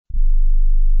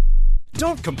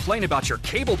Don't complain about your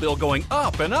cable bill going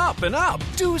up and up and up.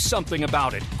 Do something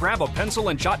about it. Grab a pencil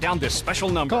and jot down this special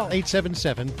number. Call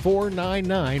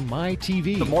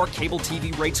 877-499-MY-TV. The more cable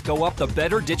TV rates go up, the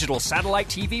better digital satellite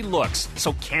TV looks.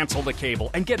 So cancel the cable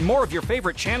and get more of your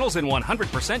favorite channels in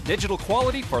 100% digital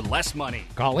quality for less money.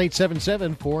 Call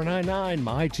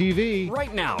 877-499-MY-TV.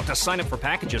 Right now to sign up for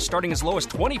packages starting as low as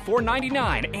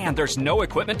 $24.99, and there's no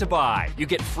equipment to buy. You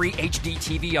get free HD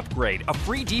TV upgrade, a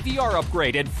free DVR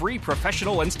upgrade, and free professional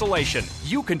installation.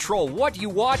 You control what you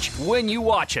watch when you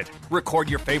watch it. Record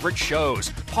your favorite shows,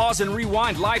 pause and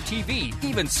rewind live TV,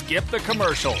 even skip the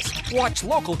commercials. Watch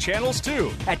local channels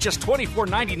too. At just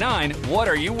 $24.99, what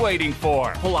are you waiting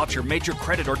for? Pull out your major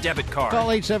credit or debit card. Call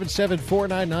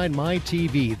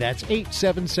 877-499-MY-TV. That's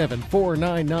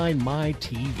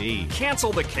 877-499-MY-TV.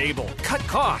 Cancel the cable, cut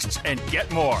costs, and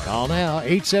get more. Call now,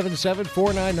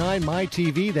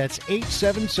 877-499-MY-TV. That's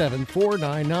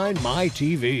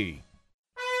 877-499-MY-TV.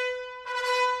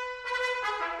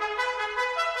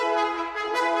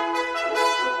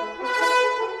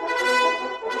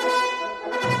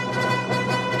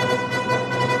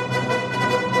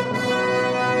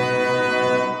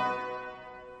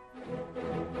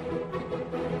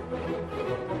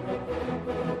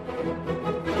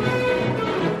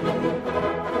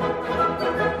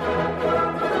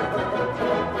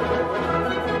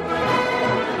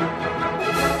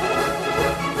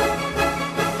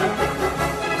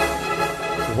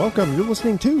 Welcome. You're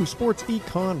listening to Sports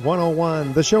Econ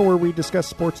 101, the show where we discuss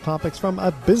sports topics from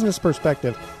a business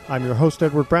perspective. I'm your host,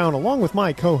 Edward Brown, along with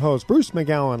my co-host, Bruce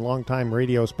McGowan, longtime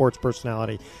radio sports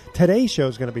personality. Today's show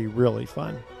is going to be really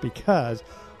fun because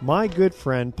my good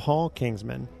friend Paul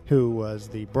Kingsman, who was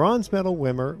the bronze medal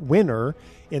winner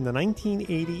in the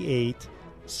 1988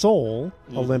 Seoul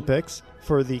Olympics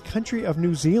for the country of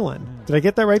New Zealand. Did I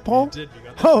get that right, Paul? You did. You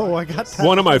got that right. I got that.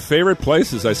 One of my favorite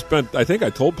places. I think I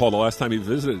told Paul the last time he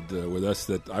visited with us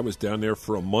that I was down there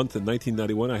for a month in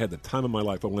 1991. I had the time of my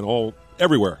life. I went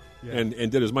everywhere and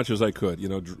did as much as I could.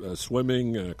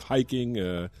 Swimming,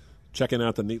 hiking, checking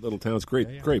out the neat little towns.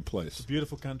 Great place. It's a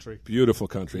beautiful country. Beautiful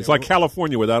country. It's like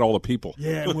California without all the people.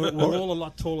 Yeah, we're all a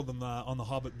lot taller than on the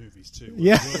Hobbit movies, too.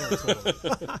 Yeah.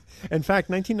 In fact,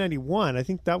 1991, I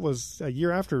think that was a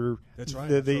year after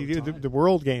the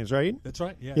World Games, right? That's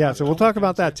right, yeah. Yeah, so we'll talk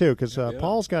about that, too, because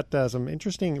Paul's got some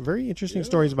very interesting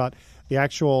stories about the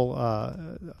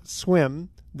actual swim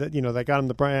that got him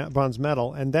the bronze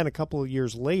medal, and then a couple of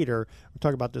years later, we'll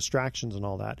talk about distractions and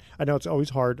all that. I know it's always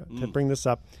hard to bring this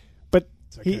up, but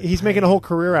he's making a whole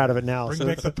career out of it now. Bring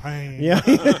back the pain. Yeah.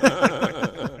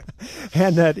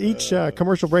 And at each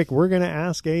commercial break, we're going to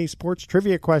ask a sports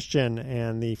trivia question,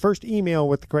 and the first email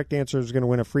with the correct answer is going to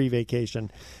win a free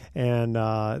vacation. And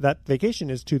that vacation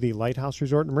is to the Lighthouse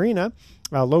Resort and Marina,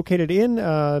 located in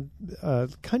a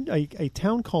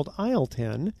town called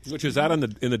Isleton, which is out in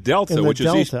the Delta, which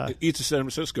is east of San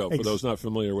Francisco. For those not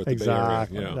familiar with the Bay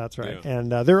Area, that's right. Yeah.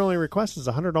 And their only request is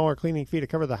a $100 cleaning fee to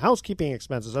cover the housekeeping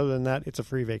expenses. Other than that, it's a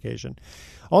free vacation.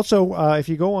 Also, if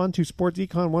you go on to Sports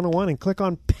Econ 101 and click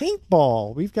on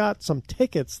paintball, we've got some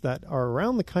tickets that are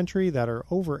around the country that are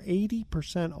over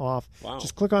 80% off. Wow.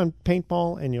 Just click on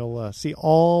paintball and you'll see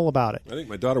all about it. I think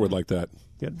my daughter would like that.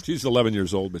 Good. She's 11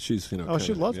 years old, but she's she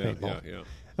loves paintball. Yeah.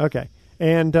 Okay,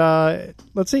 and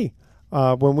let's see.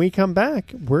 When we come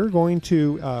back, we're going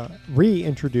to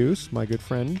reintroduce my good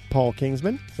friend Paul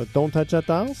Kingsman. So don't touch that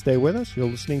dial. Stay with us. You're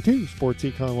listening to Sports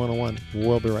Econ 101.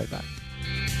 We'll be right back.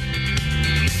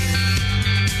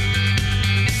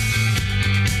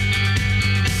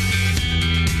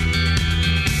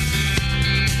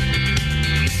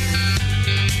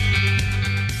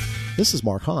 This is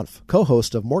Mark Hanf,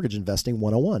 co-host of Mortgage Investing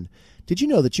 101. Did you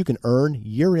know that you can earn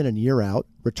year in and year out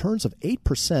returns of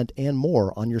 8% and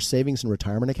more on your savings and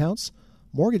retirement accounts?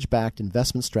 Mortgage-backed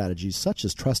investment strategies such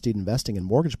as trust-deed investing and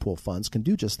mortgage pool funds can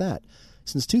do just that.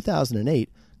 Since 2008,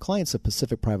 clients of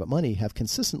Pacific Private Money have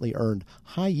consistently earned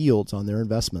high yields on their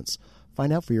investments.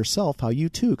 Find out for yourself how you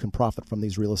too can profit from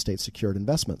these real estate secured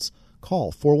investments.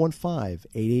 Call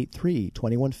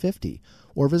 415-883-2150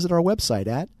 or visit our website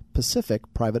at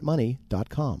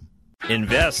pacificprivatemoney.com.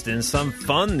 Invest in some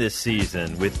fun this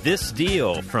season with this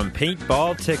deal from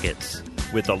Paintball Tickets.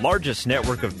 With the largest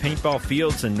network of paintball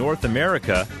fields in North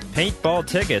America, Paintball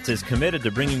Tickets is committed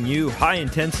to bringing you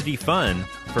high-intensity fun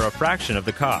for a fraction of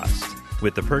the cost.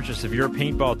 With the purchase of your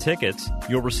paintball tickets,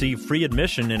 you'll receive free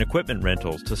admission and equipment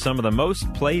rentals to some of the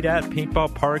most played-at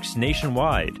paintball parks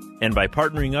nationwide. And by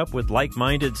partnering up with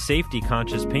like-minded,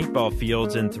 safety-conscious paintball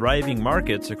fields in thriving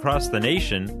markets across the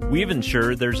nation, we've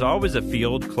ensured there's always a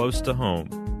field close to home.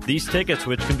 These tickets,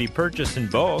 which can be purchased in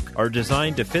bulk, are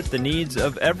designed to fit the needs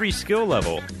of every skill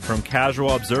level, from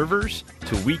casual observers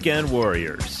to weekend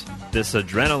warriors. This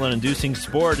adrenaline-inducing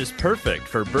sport is perfect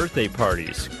for birthday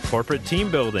parties, corporate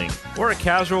team building, or a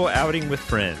casual outing with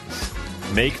friends.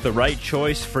 Make the right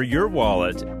choice for your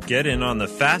wallet. Get in on the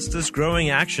fastest-growing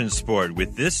action sport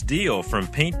with this deal from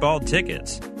Paintball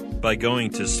Tickets by going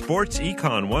to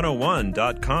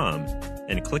sportsecon101.com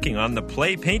and clicking on the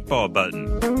Play Paintball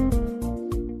button.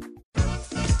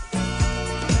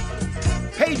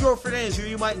 Pedro Fernandez here.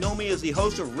 You might know me as the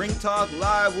host of Ring Talk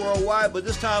Live Worldwide, but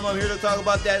this time I'm here to talk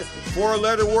about that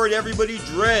four-letter word everybody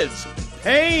dreads,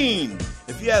 pain.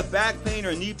 If you have back pain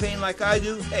or knee pain like I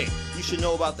do, hey, you should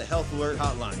know about the Health Alert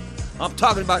Hotline. I'm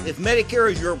talking about if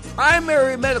Medicare is your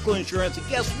primary medical insurance, and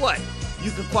guess what?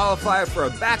 You can qualify for a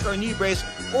back or knee brace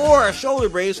or a shoulder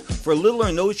brace for little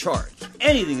or no charge.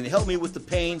 Anything to help me with the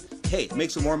pain, hey,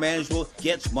 makes it more manageable,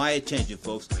 gets my attention,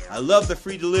 folks. I love the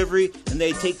free delivery, and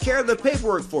they take care of the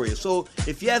paperwork for you. So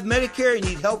if you have Medicare and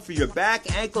need help for your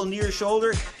back, ankle, knee, or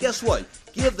shoulder, guess what?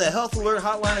 Give the Health Alert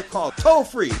Hotline a call,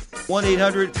 toll-free,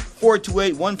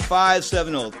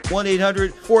 1-800-428-1570,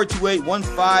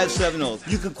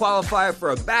 1-800-428-1570. You can qualify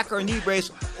for a back or knee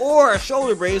brace or a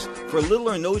shoulder brace for little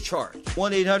or no charge.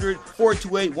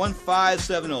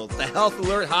 1-800-428-1570, the Health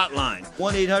Alert Hotline,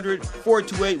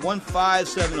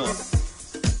 1-800-428-1570.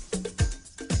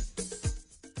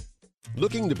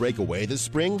 Looking to break away this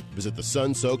spring? Visit the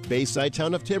sun-soaked bayside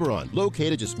town of Tiburon,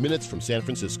 located just minutes from San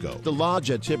Francisco. The Lodge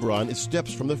at Tiburon is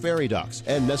steps from the ferry docks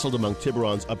and nestled among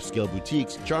Tiburon's upscale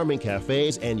boutiques, charming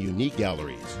cafes, and unique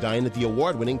galleries. Dine at the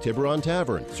award-winning Tiburon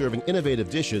Tavern, serving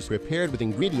innovative dishes prepared with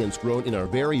ingredients grown in our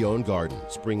very own garden.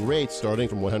 Spring rates starting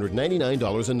from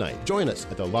 $199 a night. Join us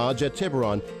at the Lodge at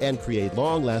Tiburon and create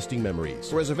long-lasting memories.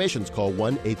 For reservations, call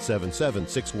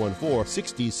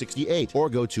 1-877-614-6068 or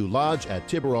go to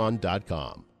lodgeattiburon.com.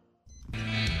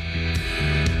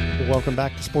 Welcome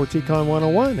back to Sports Econ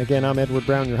 101. Again, I'm Edward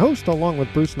Brown, your host, along with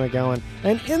Bruce McGowan.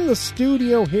 And in the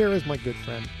studio here is my good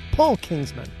friend, Paul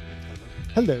Kingsman.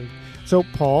 Hello. So,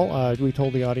 Paul, we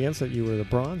told the audience that you were the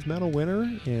bronze medal winner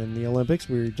in the Olympics.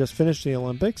 We just finished the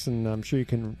Olympics, and I'm sure you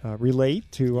can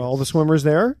relate to all the swimmers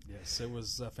there. Yes, it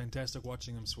was fantastic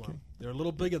watching them swim. They're a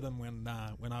little bigger than when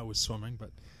I was swimming, but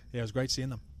yeah, it was great seeing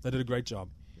them. They did a great job.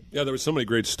 Yeah, there were so many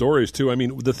great stories, too. I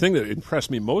mean, the thing that impressed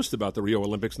me most about the Rio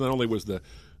Olympics not only was the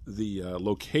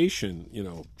location,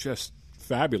 just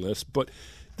fabulous, but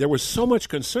there was so much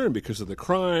concern because of the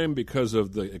crime, because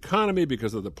of the economy,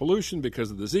 because of the pollution,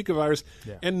 because of the Zika virus,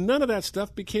 and none of that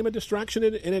stuff became a distraction,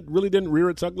 and it really didn't rear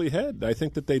its ugly head. I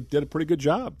think that they did a pretty good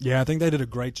job. Yeah, I think they did a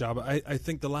great job. I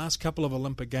think the last couple of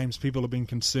Olympic Games, people have been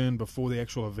concerned before the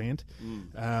actual event,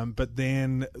 but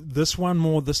then this time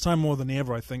more than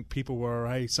ever, I think people were,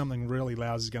 hey, something really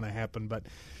lousy is going to happen, but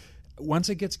once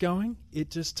it gets going, it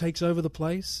just takes over the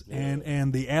place,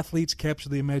 and the athletes capture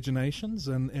the imaginations,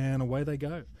 and away they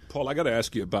go. Paul, I got to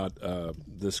ask you about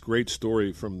this great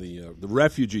story from the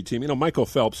refugee team. Michael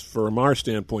Phelps, from our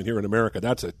standpoint here in America,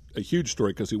 that's a huge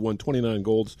story because he won 29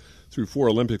 golds through 4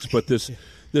 Olympics. But this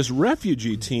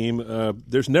refugee team,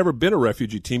 there's never been a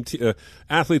refugee team.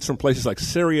 Athletes from places like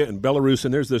Syria and Belarus,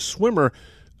 and there's this swimmer,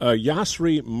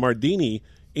 Yasri Mardini,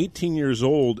 18 years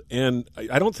old, and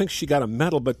I don't think she got a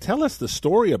medal, but tell us the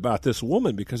story about this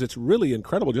woman because it's really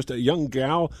incredible. Just a young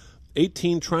gal,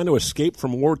 18, trying to escape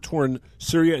from war-torn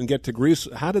Syria and get to Greece.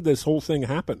 How did this whole thing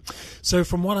happen? So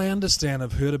from what I understand,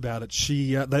 I've heard about it,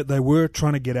 they were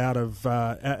trying to get out of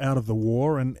the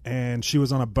war, and she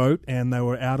was on a boat, and they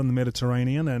were out in the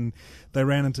Mediterranean, and they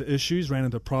ran into issues, ran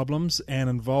into problems, and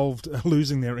involved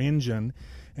losing their engine,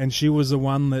 and she was the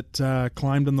one that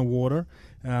climbed in the water,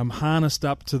 harnessed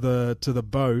up to the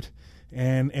boat,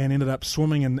 and ended up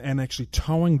swimming and actually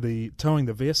towing the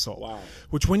vessel. Wow!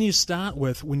 Which when you start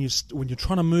with when you're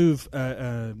trying to move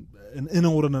an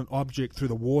inordinate object through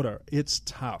the water, it's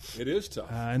tough. It is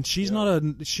tough. And she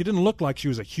didn't look like she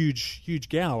was a huge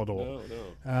gal at all.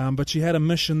 No. But she had a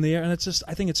mission there, and I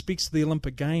think it speaks to the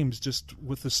Olympic Games just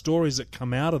with the stories that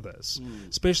come out of this,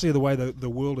 especially the way the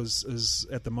world is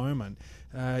at the moment.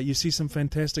 You see some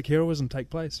fantastic heroism take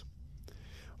place.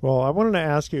 Well, I wanted to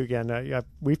ask you again.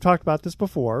 We've talked about this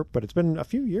before, but it's been a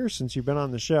few years since you've been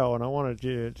on the show, and I wanted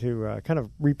you to kind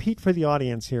of repeat for the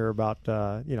audience here about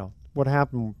what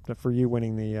happened for you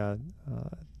winning the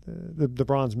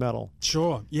bronze medal.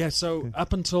 Sure. Yeah. So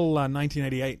up until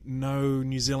 1988, no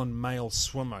New Zealand male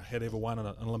swimmer had ever won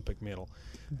an Olympic medal.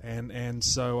 And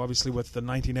so obviously with the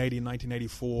 1980 and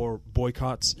 1984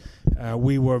 boycotts,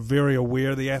 we were very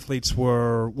aware. The athletes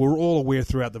were all aware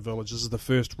throughout the village. This is the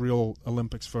first real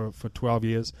Olympics for 12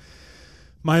 years.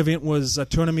 My event was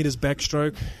 200 meters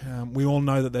backstroke. We all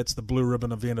know that that's the blue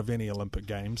ribbon event of any Olympic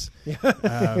Games.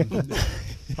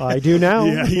 I do now.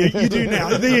 Yeah, you do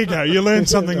now. There you go. You learn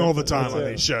something all the time on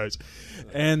these shows.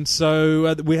 And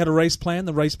so we had a race plan.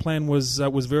 The race plan was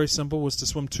very simple, was to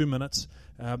swim 2 minutes.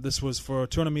 This was for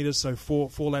 200 meters, so four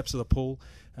laps of the pool.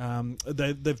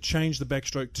 They've changed the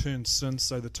backstroke turn since,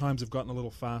 so the times have gotten a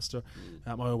little faster.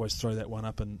 I always throw that one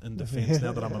up in defense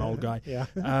now that I'm an old guy.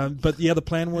 But the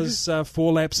plan was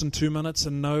 4 laps in 2 minutes,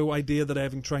 and no idea that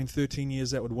having trained 13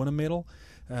 years that would win a medal.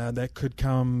 That could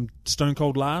come stone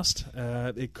cold last.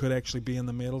 It could actually be in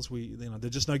the medals.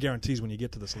 There's just no guarantees when you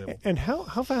get to this level. And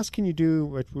how fast can you do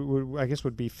what I guess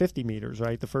would be 50 meters,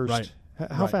 right? The first. Right.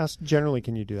 How fast generally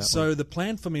can you do that? So the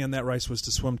plan for me in that race was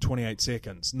to swim 28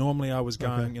 seconds. Normally I was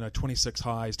going, 26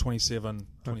 highs, 27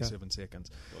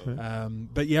 seconds.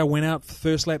 But I went out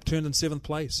first lap, turned in 7th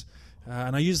place.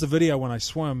 And I use the video when I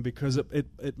swim because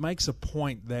it makes a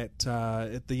point that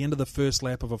at the end of the first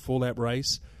lap of a 4-lap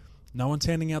race, no one's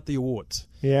handing out the awards.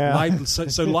 Yeah.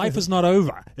 So life is not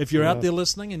over. If you're out there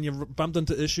listening and you've bumped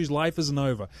into issues, life isn't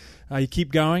over. You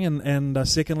keep going, and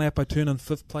second lap I turned in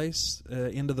 5th place.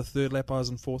 End of the third lap I was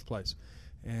in 4th place.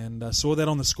 And saw that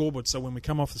on the scoreboard. So when we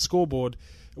come off the scoreboard,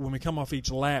 when we come off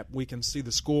each lap, we can see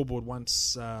the scoreboard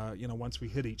once we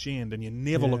hit each end, and you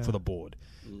never look for the board.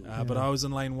 But I was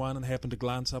in lane 1 and happened to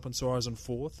glance up and saw I was in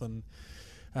 4th, and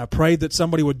prayed that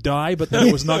somebody would die, but that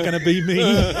it was not going to be me.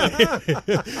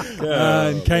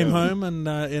 And came home and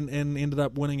ended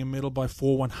up winning a medal by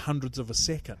 4/100ths of a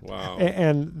second. Wow!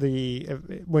 And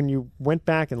when you went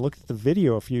back and looked at the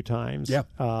video a few times, there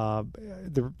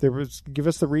was, give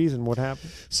us the reason what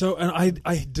happened. So, and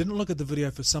I didn't look at the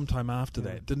video for some time after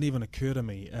that. It didn't even occur to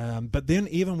me. But then,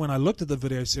 even when I looked at the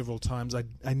video several times,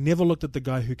 I never looked at the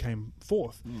guy who came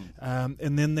 4th.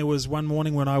 And then there was one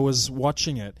morning when I was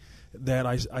watching it that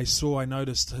I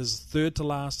noticed his third to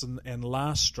last and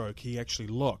last stroke, he actually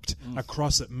looked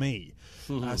across at me.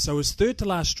 So his third to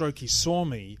last stroke, he saw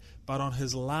me, but on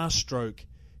his last stroke,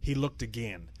 he looked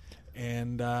again.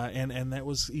 And that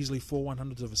was easily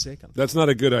 4/100ths of a second. That's not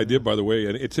a good idea, by the way.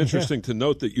 And it's interesting to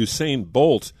note that Usain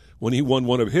Bolt, when he won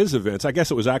one of his events, I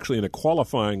guess it was actually in a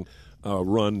qualifying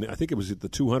run, I think it was at the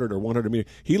 200 or 100 meter,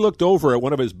 he looked over at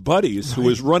one of his buddies who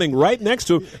was running right next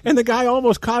to him, and the guy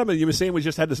almost caught him, and Usain was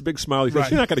just had this big smile. He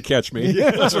said, "You're not going to catch me." Yeah,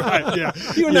 that's right. Yeah,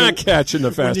 You're not catching the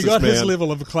fastest man. When you got his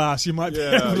level of class, you might be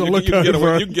able to look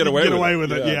over. You can get away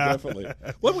with it. Yeah, definitely.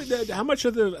 How much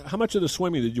of the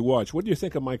swimming did you watch? What do you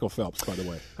think of Michael Phelps, by the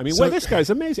way? I mean, this guy's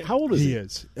amazing. How old is he? He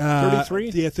is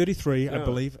 33. 33, I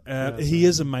believe. He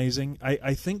is amazing.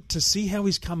 I think to see how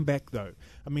he's come back though.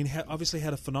 I mean, obviously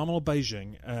had a phenomenal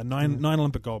Beijing, 9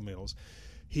 Olympic gold medals.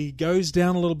 He goes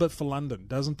down a little bit for London,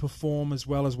 doesn't perform as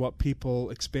well as what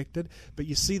people expected, but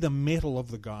you see the mettle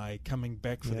of the guy coming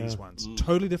back for these ones.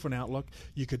 Totally different outlook.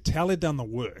 You could tell he'd done the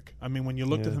work. I mean, when you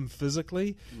looked at him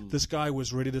physically, this guy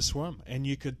was ready to swim, and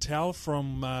you could tell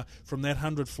from that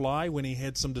 100 fly when he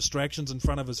had some distractions in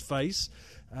front of his face,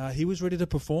 he was ready to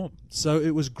perform. So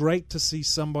it was great to see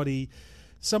somebody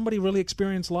really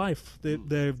experienced life.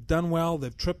 They've done well.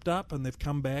 They've tripped up and they've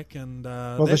come back. And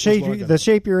the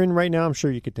shape you're in right now, I'm sure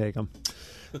you could take them.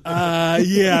 Not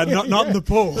in the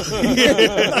pool. Not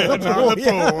in the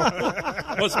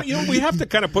pool. Well, we have to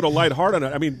kind of put a light heart on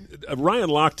it. I mean,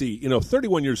 Ryan Lochte,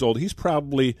 31 years old.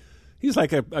 He's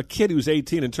like a kid who's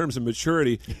 18 in terms of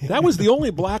maturity. That was the only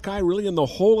black eye really in the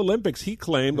whole Olympics. He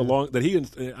claimed I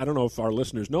don't know if our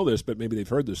listeners know this, but maybe they've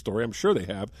heard this story. I'm sure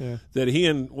they have. Yeah. That he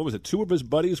and, 2 of his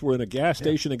buddies were in a gas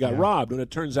station and got robbed. And it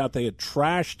turns out they had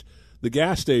trashed the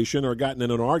gas station or gotten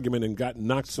in an argument and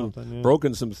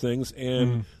broken some things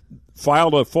and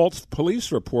filed a false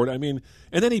police report. I mean,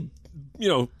 and then he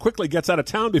quickly gets out of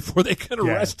town before they can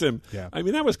arrest him. Yeah. I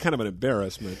mean, that was kind of an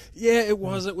embarrassment. Yeah, it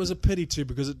was. It was a pity too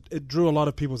because it drew a lot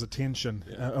of people's attention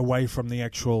away from the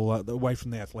away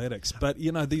from the athletics. But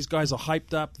these guys are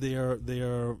hyped up.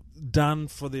 They're done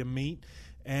for their meet.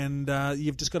 And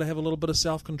you've just got to have a little bit of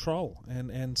self-control.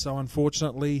 And so,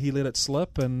 unfortunately, he let it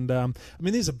slip. And,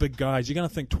 these are big guys. You're going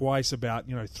to think twice about,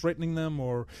 threatening them.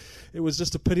 Or it was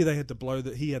just a pity he had to blow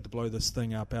this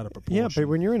thing up out of proportion. Yeah, but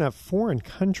when you're in a foreign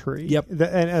country, and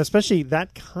especially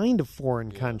that kind of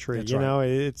foreign country, right.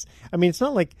 it's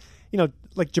not like,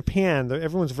 like Japan,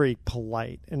 everyone's very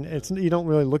polite, and you don't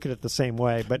really look at it the same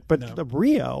way. But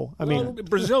Rio,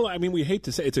 Brazil. We hate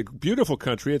to say it's a beautiful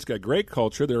country. It's got great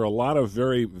culture. There are a lot of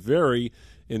very, very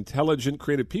intelligent,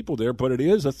 creative people there, but it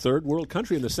is a third world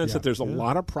country in the sense that there's a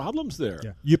lot of problems there.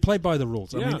 Yeah. You play by the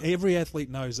rules. Yeah. I mean, every athlete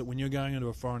knows that when you're going into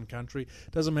a foreign country,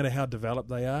 it doesn't matter how developed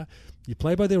they are, you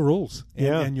play by their rules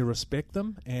and you respect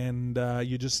them, and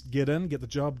you just get in, get the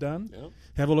job done,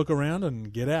 have a look around,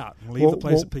 and get out and leave the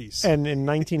place at peace. And in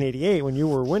 1988, when you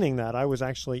were winning that, I was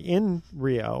actually in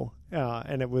Rio.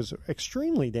 And it was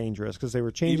extremely dangerous because they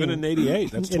were changing. Even in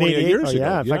 '88, that's 28 years ago.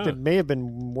 Yeah, in fact, it may have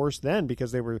been worse then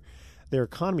because their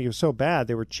economy was so bad.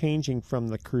 They were changing from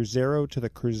the Cruzeiro to the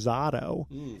Cruzado,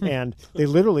 and they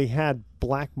literally had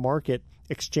black market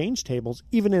exchange tables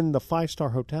even in the 5-star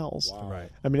hotels. Wow. Right.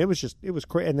 I mean, it was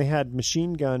crazy, and they had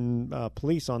machine gun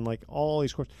police on like all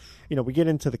these courses. We get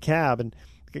into the cab and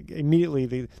immediately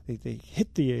they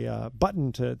hit the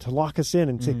button to lock us in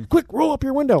and say, "Quick, roll up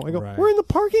your window." I go, "We're in the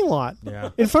parking lot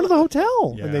in front of the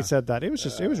hotel," and they said that. It was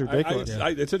ridiculous.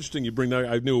 It's interesting you bring that.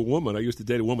 I knew a woman. I used to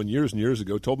date a woman years and years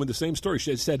ago. Told me the same story.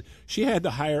 She had said she had to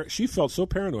hire. She felt so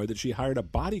paranoid that she hired a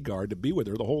bodyguard to be with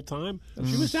her the whole time.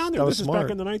 She was down there. This is back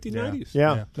in the 1990s.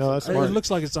 Yeah. No, that's smart. It looks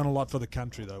like it's done a lot for the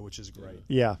country though, which is great.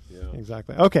 Yeah,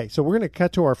 exactly. Okay, so we're going to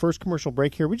cut to our first commercial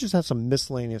break here. We just have some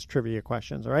miscellaneous trivia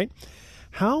questions. All right.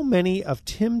 How many of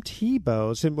Tim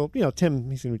Tebow's, and Tim,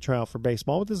 he's going to try out for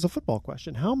baseball, but this is a football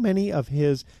question. How many of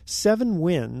his 7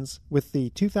 wins with the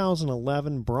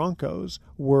 2011 Broncos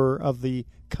were of the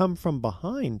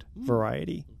come-from-behind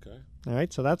variety? Okay. All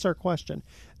right, so that's our question.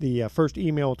 The first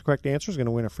email with the correct answer is going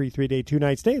to win a free 3-day,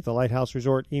 2-night stay at the Lighthouse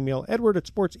Resort. Email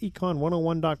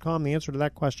edward@sportsecon101.com the answer to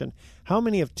that question. How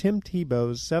many of Tim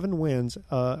Tebow's 7 wins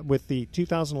with the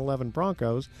 2011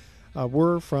 Broncos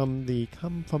were from the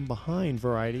come-from-behind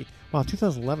variety? Wow,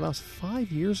 2011, that was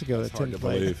 5 years ago. That's that hard Tim to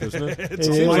played. believe, isn't it? It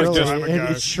seems like really, time ago.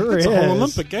 It sure it's is. a whole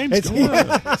Olympic Games going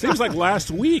on. It seems like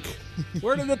last week.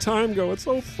 Where did the time go? It's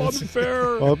so unfair.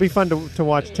 Well, it'll be fun to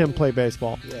watch Tim play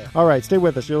baseball. Yeah. All right, stay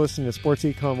with us. You're listening to Sports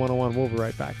Econ 101. We'll be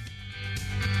right back.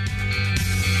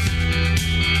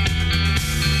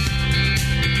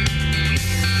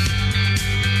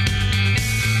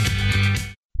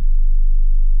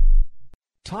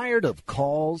 Tired of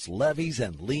calls, levies,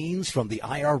 and liens from the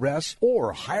IRS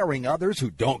or hiring others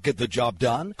who don't get the job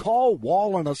done? Call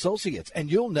Wall & Associates and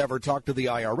you'll never talk to the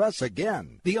IRS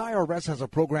again. The IRS has a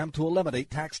program to eliminate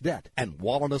tax debt, and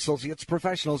Wall & Associates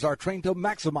professionals are trained to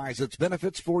maximize its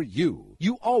benefits for you.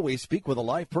 You always speak with a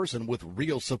live person with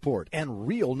real support and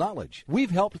real knowledge.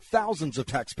 We've helped thousands of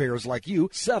taxpayers like you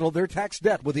settle their tax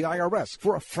debt with the IRS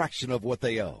for a fraction of what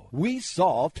they owe. We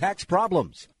solve tax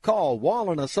problems. Call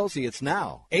Wall & Associates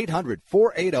now.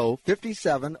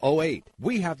 800-480-5708.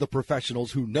 We have the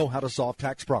professionals who know how to solve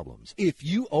tax problems. If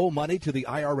you owe money to the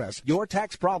IRS, your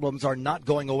tax problems are not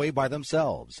going away by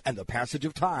themselves, and the passage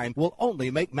of time will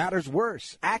only make matters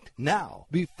worse. Act now,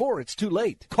 before it's too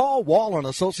late. Call Wall &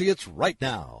 Associates right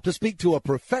now to speak to a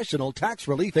professional tax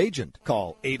relief agent.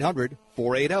 Call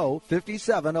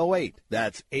 800-480-5708.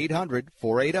 That's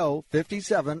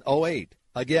 800-480-5708.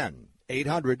 Again,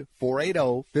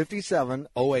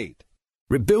 800-480-5708.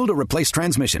 Rebuild or replace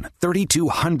transmission,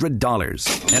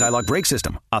 $3,200. Anti-lock brake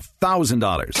system,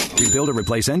 $1,000. Rebuild or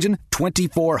replace engine,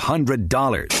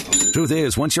 $2,400. Truth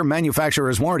is, once your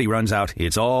manufacturer's warranty runs out,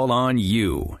 it's all on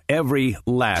you. Every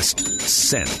last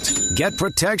cent. Get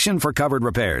protection for covered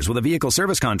repairs with a vehicle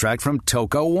service contract from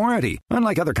Toco Warranty.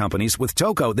 Unlike other companies, with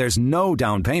Toco, there's no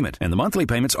down payment, and the monthly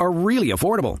payments are really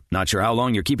affordable. Not sure how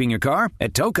long you're keeping your car?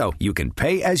 At Toco, you can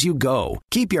pay as you go.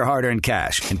 Keep your hard-earned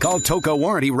cash and call Toco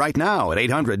Warranty right now at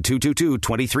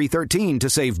 800-222-2313 to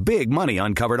save big money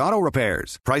on covered auto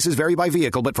repairs. Prices vary by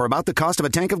vehicle, but for about the cost of a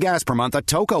tank of gas per month, a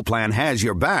Toco plan has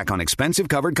your back on expensive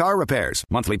covered car repairs.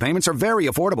 Monthly payments are very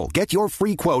affordable. Get your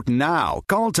free quote now.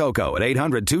 Call Toco at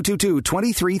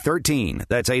 800-222-2313.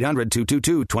 That's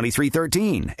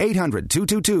 800-222-2313.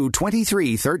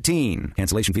 800-222-2313.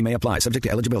 Cancellation fee may apply. Subject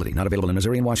to eligibility. Not available in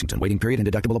Missouri and Washington. Waiting period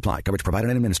and deductible apply. Coverage provided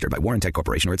and administered by Warrantech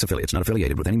Corporation or its affiliates. Not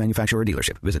affiliated with any manufacturer or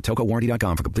dealership. Visit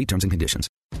TocoWarranty.com for complete terms and conditions.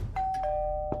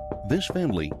 This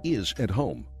family is at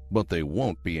home, but they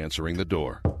won't be answering the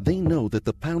door. They know that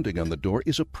the pounding on the door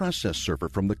is a process server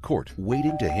from the court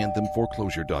waiting to hand them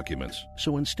foreclosure documents.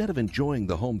 So instead of enjoying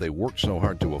the home they worked so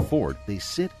hard to afford, they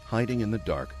sit hiding in the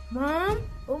dark. Mom,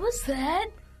 what was that?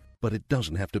 But it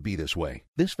doesn't have to be this way.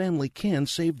 This family can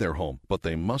save their home, but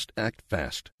they must act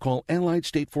fast. Call Allied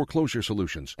State Foreclosure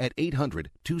Solutions at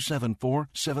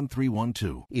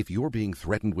 800-274-7312. If you're being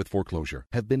threatened with foreclosure,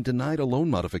 have been denied a loan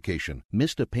modification,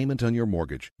 missed a payment on your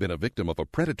mortgage, been a victim of a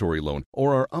predatory loan,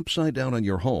 or are upside down on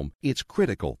your home, it's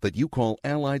critical that you call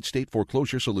Allied State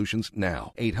Foreclosure Solutions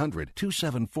now.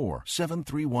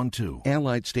 800-274-7312.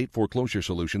 Allied State Foreclosure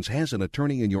Solutions has an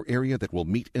attorney in your area that will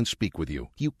meet and speak with you.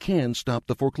 You can stop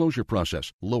the foreclosure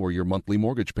process, lower your monthly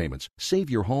mortgage payments, save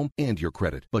your home and your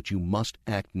credit, but you must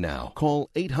act now.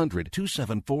 Call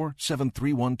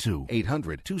 800-274-7312.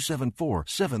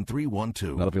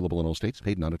 800-274-7312. Not available in all states.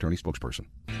 Paid non-attorney spokesperson.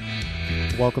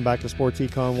 Welcome back to Sports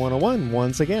Econ 101.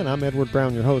 Once again, I'm Edward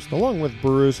Brown, your host, along with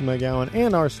Bruce McGowan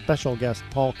and our special guest,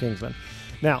 Paul Kingsman.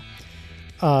 Now,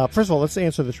 first of all, let's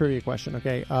answer the trivia question,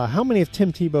 okay? How many of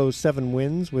Tim Tebow's 7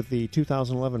 wins with the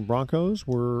 2011 Broncos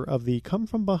were of the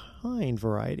come-from-behind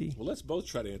variety? Well, let's both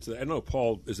try to answer that. I know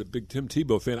Paul is a big Tim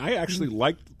Tebow fan. I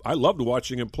actually I loved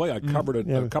watching him play. I covered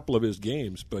a couple of his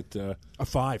games, but... a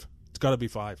 5. It's got to be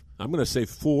 5. I'm going to say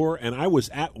 4, and I was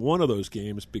at one of those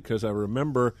games because I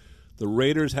remember the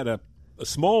Raiders had a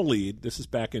small lead. This is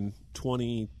back in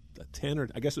 2010, or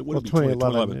I guess it would have been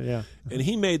 2011. Yeah. And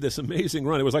he made this amazing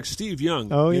run. It was like Steve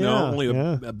Young, only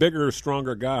a bigger,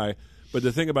 stronger guy. But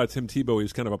the thing about Tim Tebow,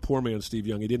 he's kind of a poor man Steve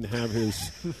Young. He didn't have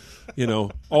his,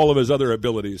 all of his other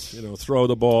abilities. Throw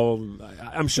the ball.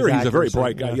 I'm sure he's a very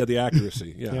bright guy. Yeah, the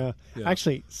accuracy. Yeah.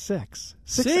 Actually, 6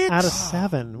 out of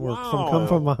 7 were come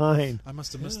from behind. I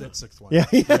must have missed that 6th one. Yeah.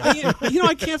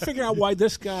 I can't figure out why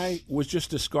this guy was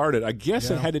just discarded. I guess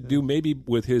it had to do maybe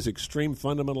with his extreme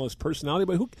fundamentalist personality,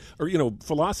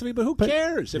 philosophy. But who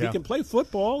cares if he can play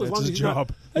football? That's his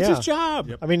job. That's his job.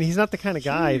 Yep. I mean, he's not the kind of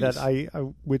guy that I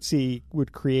would see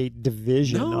would create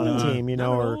division on a team. You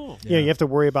have to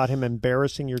worry about him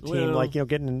embarrassing your team,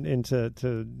 getting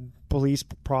into police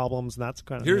problems and that's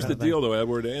kind of. Here's the deal, though,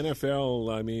 Edward. The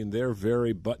NFL, I mean, they're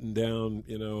very buttoned down.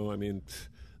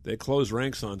 They close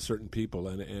ranks on certain people,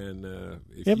 and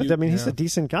he's a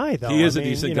decent guy, though. He is a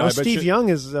decent guy. Steve Young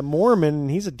is a Mormon.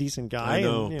 He's a decent guy. I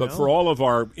know, but for all of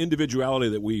our individuality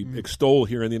that we extol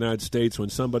here in the United States, when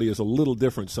somebody is a little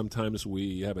different, sometimes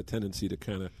we have a tendency to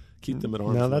kind of keep them at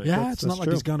arm's length. It's not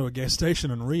like he's going to a gas station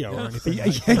in Rio or anything.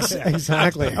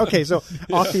 Exactly. Okay, so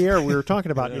off the air, we were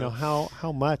talking about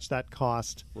how much that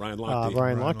cost Ryan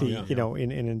Lochte,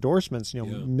 in endorsements,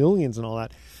 millions and all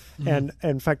that. Mm-hmm. And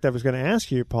in fact, I was going to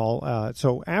ask you, Paul.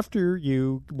 So after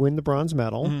you win the bronze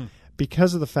medal,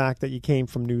 because of the fact that you came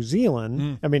from New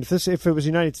Zealand, I mean, if it was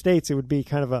United States, it would be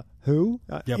kind of a who,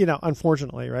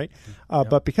 unfortunately, right?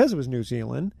 But because it was New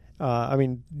Zealand.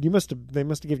 They must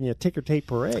have given you a ticker tape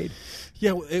parade.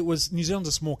 Yeah, it was. New Zealand's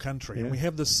a small country, and we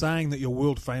have this saying that you're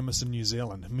world famous in New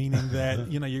Zealand, meaning that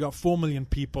you got 4 million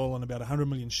people and about 100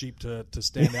 million sheep to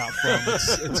stand out from.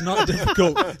 It's not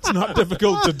difficult. It's not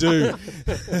difficult to do.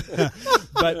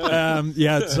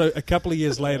 But so a couple of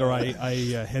years later, I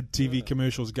had TV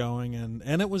commercials going,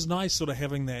 and it was nice sort of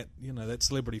having that that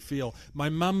celebrity feel. My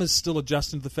mum is still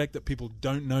adjusting to the fact that people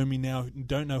don't know me now,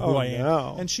 don't know who I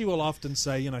am, and she will often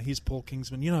say, he's Paul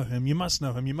Kingsman. You know him. You must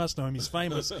know him. You must know him. He's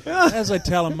famous. As I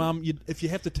tell him, Mum, if you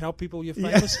have to tell people you're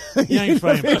famous, you ain't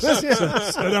famous.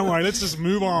 So don't worry. Let's just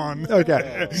move on.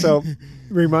 Okay. So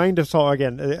remind us all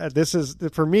again. This is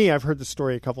for me. I've heard the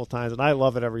story a couple of times, and I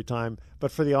love it every time.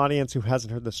 But for the audience who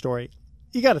hasn't heard the story,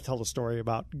 you got to tell the story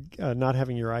about not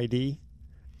having your ID.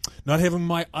 Not having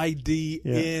my ID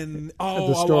in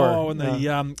the store.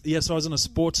 So I was in a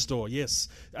sports store. Yes,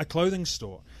 a clothing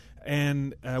store.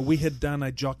 And we had done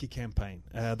a jockey campaign.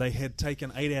 They had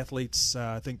taken 8 athletes,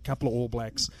 I think a couple of All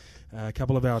Blacks, a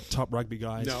couple of our top rugby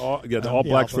guys. The All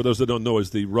Blacks, for those that don't know,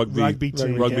 is the rugby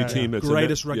team. That's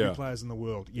greatest rugby players in the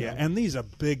world. Yeah, and these are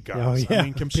big guys. I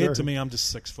mean, compared to me, I'm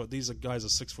just 6 foot. These guys are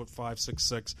 6'5",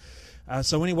 6'6".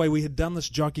 So anyway, we had done this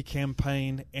jockey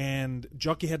campaign, and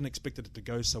jockey hadn't expected it to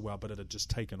go so well, but it had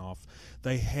just taken off.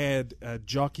 They had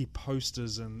jockey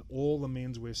posters in all the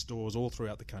menswear stores all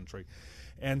throughout the country.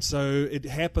 And so it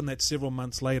happened that several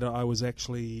months later, I was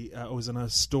in a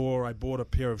store. I bought a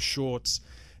pair of shorts,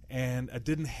 and I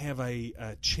didn't have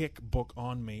a checkbook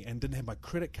on me, and didn't have my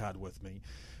credit card with me.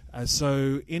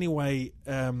 So anyway,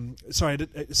 I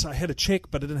had a check,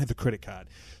 but I didn't have a credit card.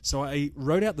 So I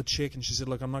wrote out the check, and she said,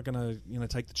 "Look, I'm not going to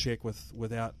take the check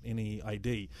without any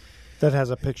ID." That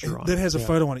has a picture on it. That has a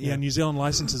photo on it. Yeah, New Zealand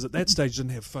licenses at that stage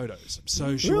didn't have photos,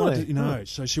 so she wanted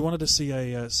so she wanted to see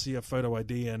a photo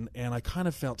ID, and I kind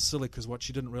of felt silly because what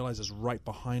she didn't realize is right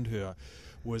behind her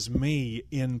was me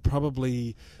in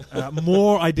probably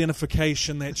more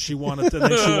identification that she wanted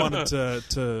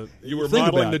to You were think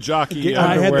modeling about. the jockey.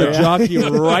 I had underwear. the jockey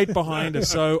right behind her,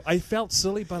 so I felt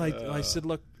silly, but I said,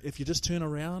 look, if you just turn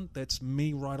around, that's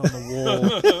me right on the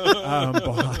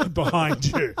wall behind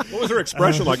you. What was her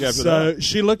expression like after so that?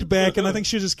 she looked back, and I think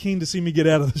she was just keen to see me get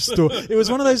out of the store. It was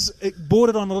one of those, it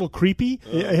bordered on a little creepy,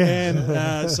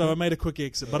 and so I made a quick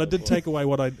exit. But I did take away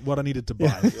what I needed to buy.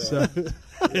 So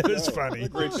it was funny.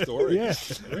 Great story. Yeah,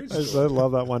 Great I story.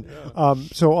 love that one.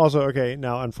 So also, okay,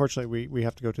 now unfortunately we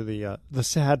have to go to the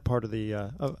sad part of the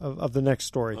of the next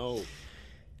story. Oh.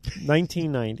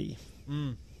 1990.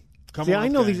 See, I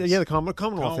Commonwealth know Games. these. Yeah, the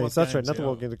Commonwealth Games. That's right. Games, Not the yeah.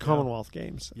 World Games. The Commonwealth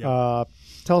Games. Yeah.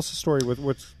 Tell us the story with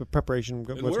what's the preparation. And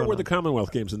What's where going were on? the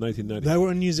Commonwealth Games in 1990? They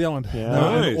were in New Zealand. Yeah. They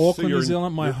were in Nice. So Auckland, you're New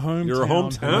Zealand, my hometown. Your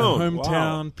hometown. My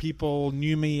hometown. Wow. People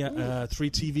knew me. 3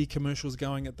 TV commercials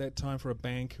going at that time for a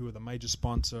bank who were the major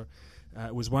sponsor.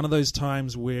 It was one of those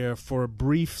times where, for a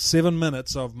brief 7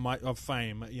 minutes of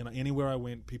fame, anywhere I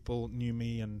went, people knew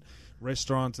me, and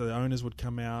restaurants, the owners would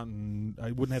come out, and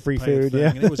I wouldn't have Free to pay a food, thing, yeah.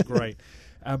 and it was great.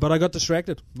 But I got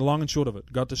distracted. The long and short of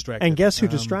it, got distracted. And guess who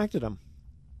distracted him?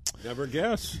 Never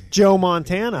guess. Joe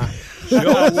Montana.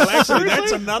 Well, actually,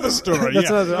 that's another story. That's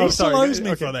yeah. another- oh, He still sorry. owes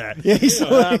me Okay. for that. Yeah, he's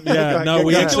No,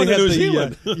 we Got actually going had to New the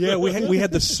Zealand. we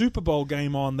had the Super Bowl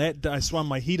game on that day. I swam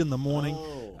my heat in the morning,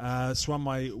 swam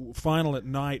my final at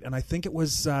night, and I think it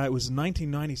was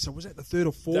 1990. So was that the third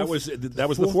or fourth? That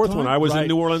was the fourth one. time? I was Right. in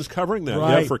New Orleans covering that.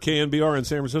 Right. Yeah, for KNBR in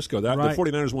San Francisco. The Right.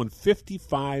 49ers won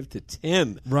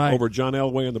 55-10 Right. over John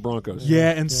Elway and the Broncos. Yeah,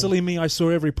 and silly me, I saw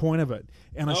every point of it,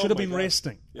 and I Oh, should have my been God.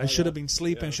 resting. Yeah, I should have yeah. been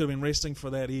sleeping. Yeah. Should have been resting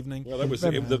for that evening. Well,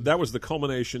 that was the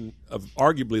culmination of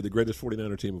arguably the greatest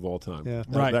 49er team of all time. Yeah.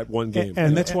 Right. That one game.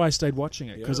 And that's why I stayed watching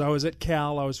it, because Yeah. I was at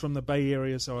Cal. I was from the Bay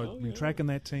Area, so I'd been tracking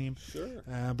that team. Sure.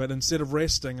 But instead of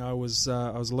resting, I was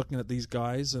looking at these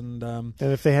guys, and And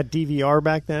if they had DVR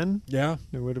back then, yeah.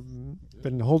 it would have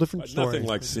been a whole different But story. nothing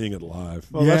like seeing it live.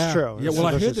 Well, that's true. Yeah, well, I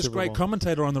Especially heard this Super great Bowl.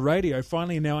 commentator on the radio.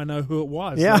 Finally, now I know who it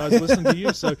was. Yeah. And I was listening to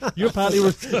you, so you're partly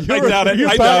doubt it. you're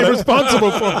I doubt partly it.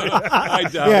 responsible for it. I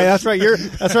doubt Yeah, it. that's right.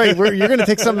 You're going to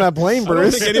take some of that blame, I don't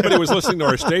Bruce. think anybody was listening to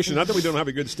our station. Not that we don't have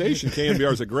a good station.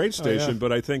 KNBR is a great station,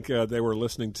 but I think they were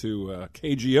listening to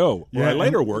KGO, where I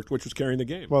later worked, which was carrying the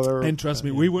game. Well, And trust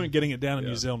me, we weren't getting it down in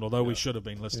New Zealand, although we should have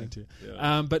been listening to.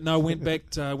 Yeah. But no, went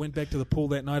back to the pool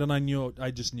that night, and I knew it.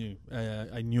 I just knew.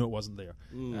 I knew it wasn't there,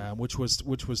 which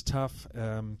was tough.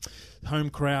 Home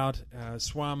crowd,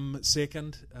 swam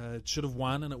second, should have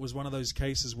won, and it was one of those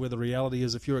cases where the reality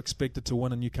is, if you're expected to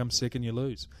win and you come second, you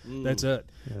lose. That's it.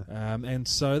 And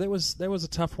so that was a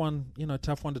tough one.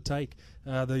 Tough one to take.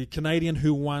 The Canadian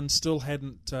who won still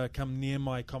hadn't come near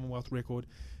my Commonwealth record.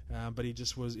 But he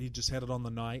just had it on the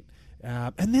night.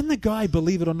 And then the guy,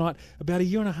 believe it or not, about a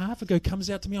year and a half ago comes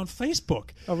out to me on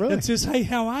Facebook and says, "Hey,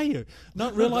 how are you?"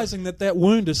 Not realizing that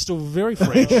wound is still very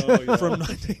fresh from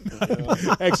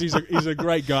 1990. Actually, he's a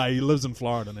great guy. He lives in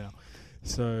Florida now.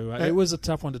 So it was a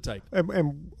tough one to take.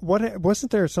 And what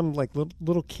wasn't there some like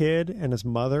little kid and his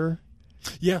mother?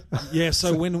 Yeah.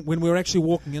 So when we were actually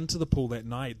walking into the pool that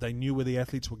night, they knew where the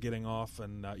athletes were getting off,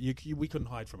 and we couldn't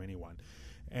hide from anyone.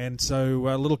 And so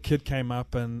a little kid came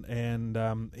up, and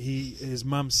his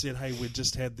mum said, "Hey, we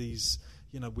just had these,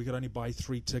 we could only buy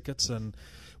 3 tickets, and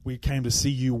we came to see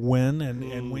you win,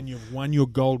 and when you've won your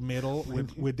gold medal,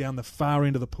 we're down the far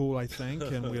end of the pool, I think,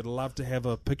 and we'd love to have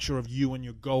a picture of you and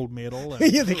your gold medal."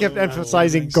 And, Yeah, they kept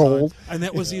emphasizing gold. and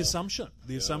that was the assumption.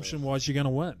 The assumption was you're going to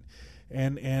win.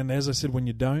 And as I said, when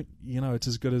you don't, it's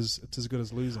as good as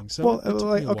losing. So it took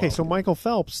me a while. So Michael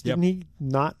Phelps, didn't he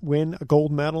not win a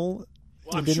gold medal?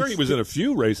 Well, I'm sure he was in a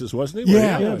few races, wasn't he?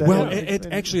 Yeah. Well, yeah.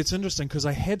 actually, it's interesting because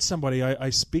I had somebody. I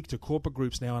speak to corporate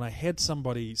groups now, and I had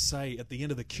somebody say at the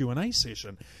end of the Q&A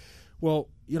session, "Well,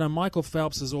 Michael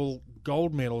Phelps is all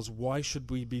gold medals. Why should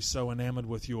we be so enamored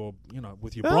with your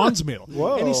bronze medal?"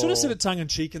 Whoa. And he sort of said it tongue in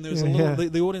cheek, and there was a little.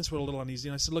 The audience were a little uneasy.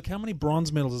 And I said, "Look, how many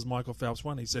bronze medals has Michael Phelps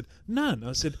won?" He said, "None."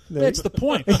 I said, "That's the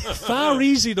point. Far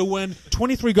easier to win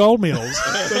 23 gold medals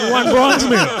than 1 bronze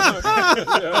medal."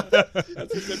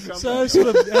 That's a good comeback. So I sort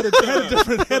of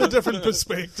had a different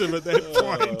perspective at that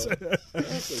point.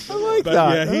 I like But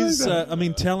that. yeah, he's I like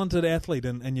that. talented athlete,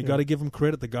 and you got to give him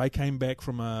credit. The guy came back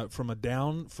from a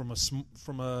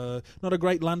not a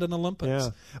great London Olympics.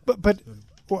 Yeah, but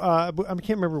I can't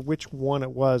remember which one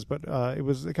it was, but it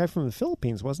was a guy from the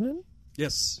Philippines, wasn't it?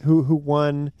 Yes. who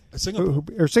won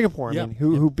Singapore. Yeah.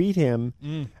 Who beat him.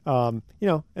 And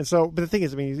so, but the thing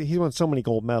is, he's won so many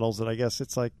gold medals that I guess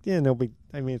it's like, nobody.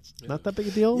 It's not that big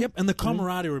a deal. Yep, and the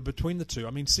camaraderie between the two.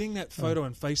 Seeing that photo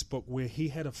on Facebook where he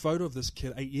had a photo of this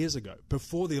kid 8 years ago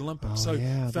before the Olympics.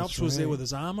 Phelps was there with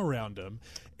his arm around him,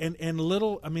 and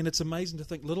little. It's amazing to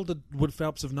think. Little would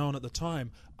Phelps have known at the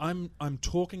time. I'm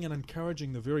talking and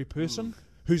encouraging the very person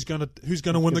who's going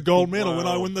to win the gold medal when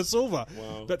I win the silver.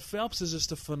 Wow. But Phelps is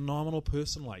just a phenomenal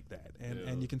person like that,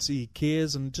 and you can see he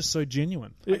cares and just so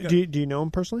genuine. Do you know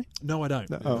him personally? No, I don't.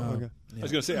 Okay. Yeah. I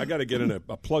was going to say, I got to get in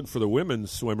a plug for the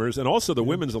women's swimmers and also the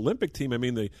women's Olympic team.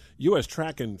 The U.S.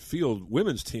 track and field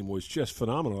women's team was just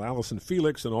phenomenal. Allison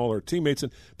Felix and all her teammates.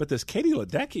 But this Katie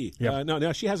Ledecky,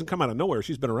 now she hasn't come out of nowhere.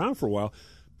 She's been around for a while.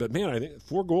 But man, I think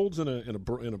 4 golds and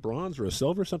a bronze or a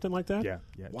silver, something like that. Yeah.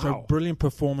 Wow. So brilliant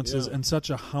performances and such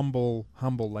a humble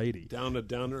lady. Down to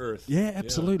earth. Yeah,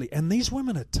 absolutely. Yeah. And these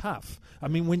women are tough.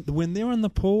 When they're in the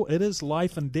pool, it is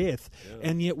life and death. Yeah.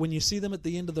 And yet, when you see them at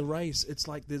the end of the race, it's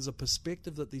like there's a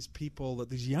perspective that these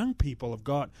young people have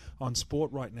got on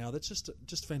sport right now. That's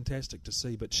just fantastic to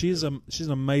see. But she's an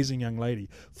amazing young lady.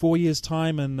 4 years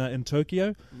time in Tokyo.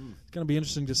 It's going to be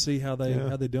interesting to see how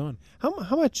they're doing. How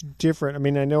much different?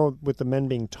 I know with the men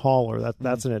being taller,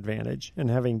 that's an advantage, and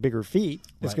having bigger feet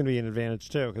is going to be an advantage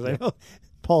too. Because I know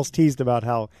Paul's teased about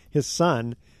how his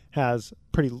son has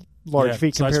pretty large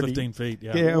feet size compared 15 to feet.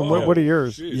 Yeah. Yeah. What are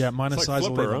yours? Jeez. Yeah, mine is like size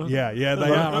Flipper, 11. huh? Yeah, they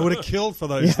are. I would have killed for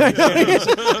those. Things. He's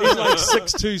like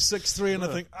 6'2", 6'3", and I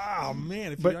think, oh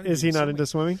man. But is he not into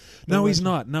swimming? No, he's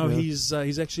not. No, he's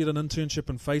actually at an internship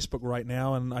in Facebook right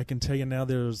now, and I can tell you now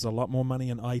there's a lot more money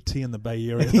in IT in the Bay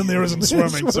Area than there is in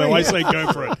swimming. So I say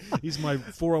go for it. He's my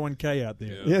 401k out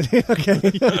there. Yeah. Okay.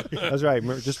 That's right.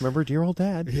 Just remember dear old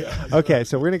dad. Yeah. Okay,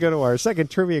 so we're going to go to our second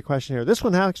trivia question here. This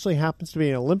one actually happens to be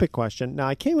an Olympic question. Now,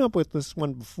 I came up with this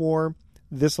one before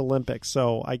this Olympics,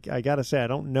 so I got to say I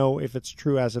don't know if it's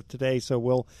true as of today, so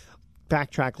we'll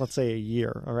backtrack, let's say, a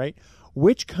year, all right?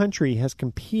 Which country has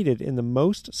competed in the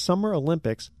most Summer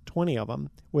Olympics, 20 of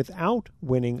them, without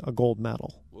winning a gold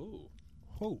medal? Whoa.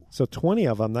 So 20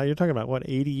 of them, now you're talking about,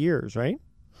 80 years, right?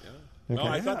 Okay. No,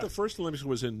 I thought the first Olympics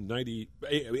was in 90,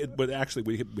 but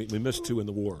actually we missed 2 in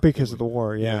the war. Because of the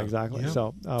war, exactly. Yeah.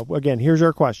 So, again, here's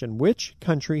our question. Which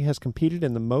country has competed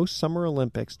in the most Summer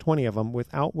Olympics, 20 of them,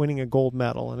 without winning a gold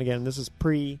medal? And again, this is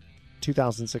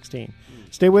pre-2016.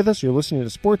 Stay with us. You're listening to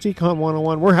Sports Econ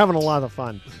 101. We're having a lot of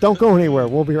fun. Don't go anywhere.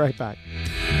 We'll be right back.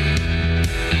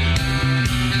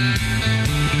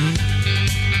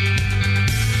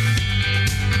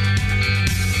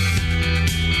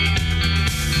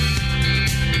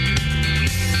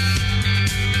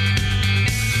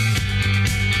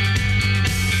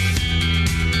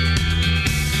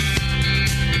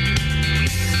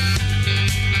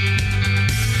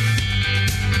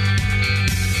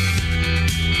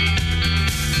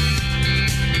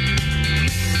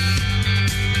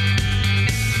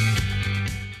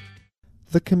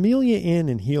 The Camellia Inn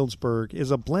in Healdsburg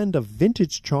is a blend of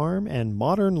vintage charm and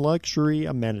modern luxury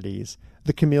amenities.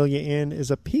 The Camellia Inn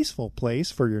is a peaceful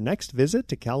place for your next visit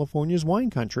to California's wine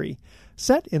country.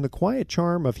 Set in the quiet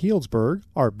charm of Healdsburg,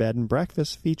 our bed and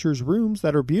breakfast features rooms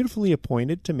that are beautifully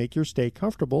appointed to make your stay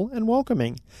comfortable and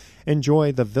welcoming.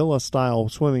 Enjoy the villa-style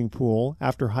swimming pool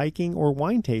after hiking or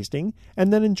wine tasting,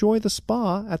 and then enjoy the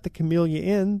spa at the Camellia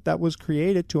Inn that was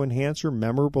created to enhance your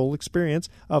memorable experience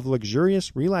of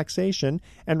luxurious relaxation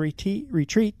and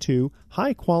retreat to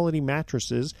high-quality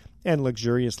mattresses and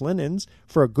luxurious linens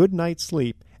for a good night's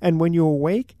sleep. And when you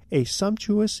awake, a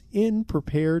sumptuous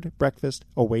inn-prepared breakfast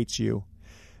awaits you.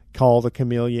 Call the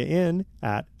Camellia Inn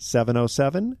at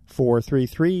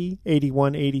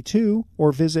 707-433-8182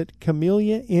 or visit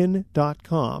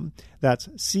CameliaInn.com. That's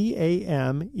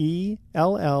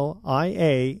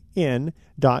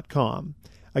CameliaIn.com.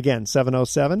 Again,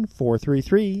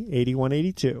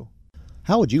 707-433-8182.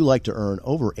 How would you like to earn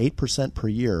over 8% per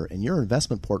year in your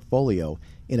investment portfolio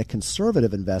in a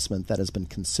conservative investment that has been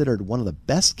considered one of the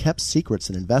best-kept secrets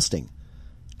in investing?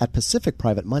 At Pacific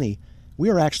Private Money, we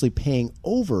are actually paying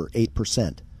over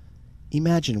 8%.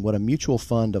 Imagine what a mutual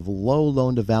fund of low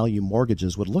loan-to-value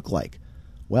mortgages would look like.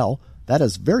 Well, that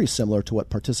is very similar to what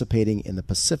participating in the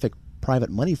Pacific Private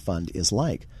Money Fund is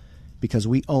like, because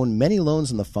we own many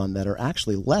loans in the fund that are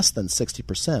actually less than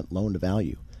 60%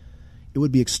 loan-to-value. It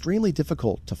would be extremely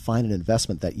difficult to find an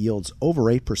investment that yields over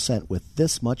 8% with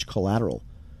this much collateral.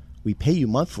 We pay you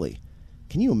monthly.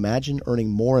 Can you imagine earning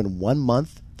more in 1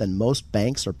 month than most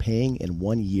banks are paying in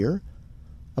 1 year?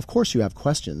 Of course you have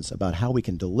questions about how we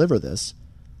can deliver this,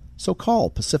 so call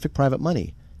Pacific Private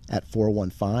Money at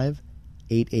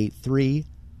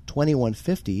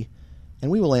 415-883-2150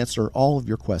 and we will answer all of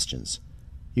your questions.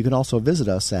 You can also visit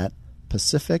us at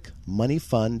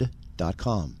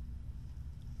pacificmoneyfund.com.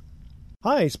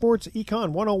 Hi, Sports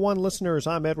Econ 101 listeners.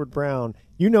 I'm Edward Brown.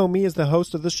 You know me as the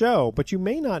host of the show, but you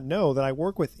may not know that I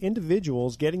work with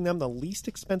individuals getting them the least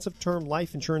expensive term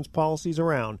life insurance policies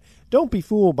around. Don't be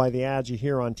fooled by the ads you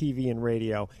hear on TV and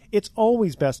radio. It's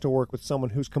always best to work with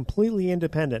someone who's completely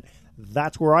independent.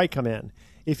 That's where I come in.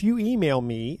 If you email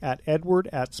me at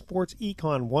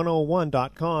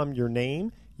edward@sportsecon101.com your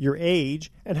name, your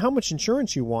age, and how much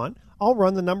insurance you want, I'll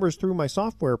run the numbers through my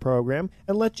software program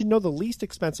and let you know the least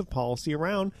expensive policy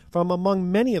around from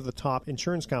among many of the top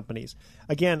insurance companies.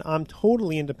 Again, I'm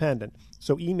totally independent,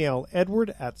 so email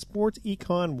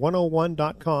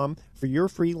edward@sportsecon101.com for your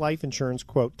free life insurance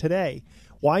quote today.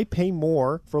 Why pay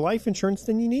more for life insurance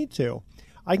than you need to?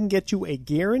 I can get you a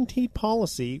guaranteed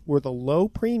policy where the low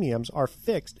premiums are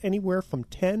fixed anywhere from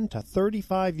 10 to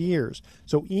 35 years.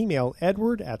 So email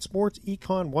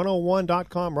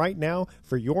edward@sportsecon101.com right now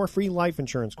for your free life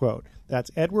insurance quote. That's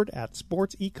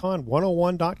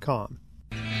edward@sportsecon101.com.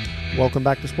 Welcome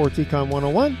back to Sports Econ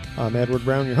 101. I'm Edward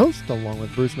Brown, your host, along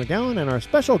with Bruce McGowan and our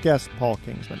special guest, Paul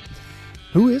Kingsman.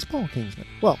 Who is Paul Kingsman?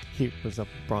 Well, he was a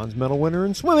bronze medal winner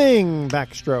in swimming,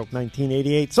 backstroke,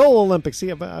 1988 Seoul Olympics.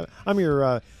 See, I'm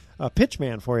your pitch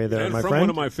man for you there, and my from friend. One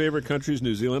of my favorite countries,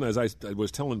 New Zealand. As I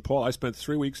was telling Paul, I spent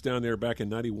 3 weeks down there back in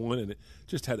 '91, and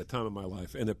just had the time of my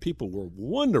life. And the people were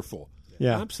wonderful.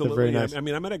 Yeah, absolutely. Very nice. I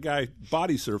mean, I met a guy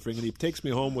body surfing, and he takes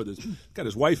me home with got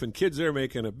his wife and kids there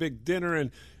making a big dinner,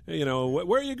 and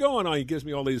where are you going? Oh, he gives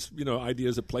me all these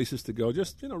ideas of places to go.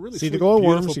 Just really see sweet, the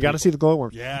glowworms. You people. got to see the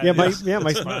glowworms. Yeah.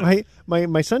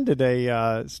 My son did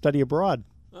a study abroad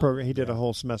program. He did a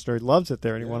whole semester. He loves it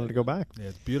there, and he wanted to go back. Yeah,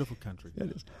 it's a beautiful country.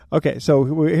 It is. Okay,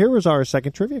 so here was our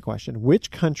second trivia question: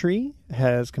 which country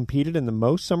has competed in the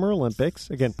most Summer Olympics?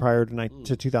 Again, prior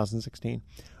to 2016,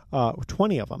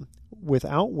 20 of them,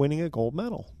 without winning a gold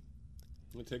medal.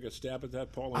 Want to take a stab at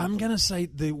that, Paul? I'm going to say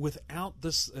without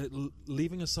this,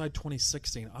 leaving aside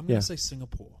 2016, I'm going to say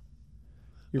Singapore.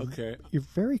 You're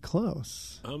very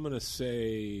close. I'm going to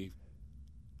say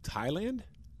Thailand.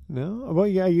 No, well,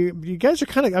 yeah, you guys are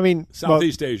kind of. I mean,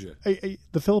 Southeast Asia,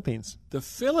 the Philippines. The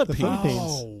Philippines.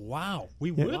 Oh wow,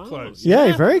 we were close. Yeah,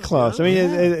 you're very close. I mean,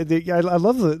 I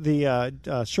love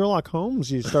the Sherlock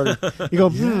Holmes. You started. You go.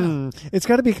 It's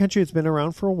got to be a country that's been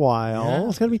around for a while. Yeah.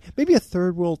 It's got to be maybe a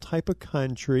third world type of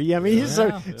country. I mean, it's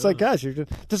like, gosh, you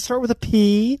just start with a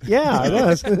P. Yeah, it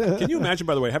does. Can you imagine,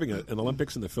 by the way, having an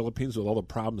Olympics in the Philippines with all the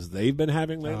problems they've been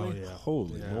having lately? Oh, yeah.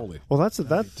 Holy moly! Well, that's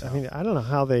that. I mean, I don't know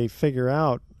how they figure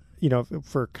out.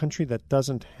 For a country that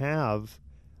doesn't have,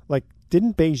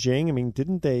 didn't Beijing? I mean,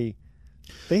 didn't they?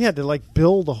 They had to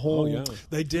build a whole. Oh, yeah.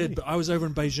 They did, but I was over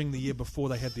in Beijing the year before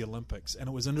they had the Olympics, and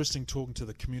it was interesting talking to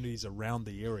the communities around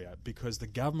the area because the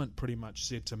government pretty much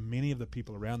said to many of the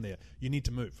people around there, "You need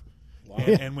to move." Wow.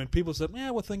 And when people said,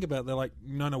 well, think about it, they're like,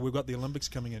 no, we've got the Olympics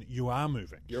coming in. You are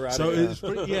moving. You're out of here. It's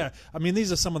pretty, I mean,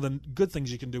 these are some of the good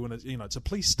things you can do when it's a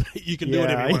police state. You can do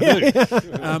whatever you want to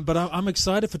do. But I'm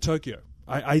excited for Tokyo.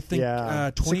 I think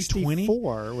 2020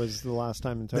 was the last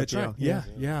time in Tokyo. That's right.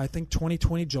 Yeah. I think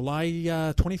 2020, July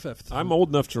 25th. I'm old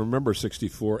enough to remember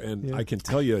 '64, and I can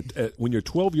tell you, when you're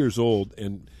 12 years old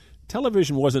and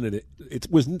television it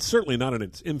was certainly not in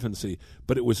its infancy,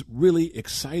 but it was really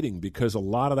exciting because a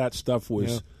lot of that stuff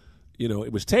was,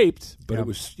 it was taped, but it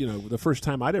was, the first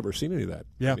time I'd ever seen any of that.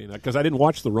 Yeah. Because I didn't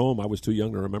watch the Rome. I was too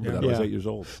young to remember that. I was 8 years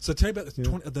old. So tell you about the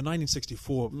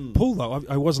 1964 pool, though.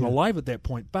 I wasn't alive at that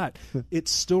point, but it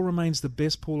still remains the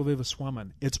best pool I've ever swum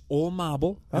in. It's all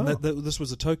marble, and this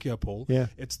was a Tokyo pool. Yeah.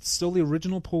 It's still the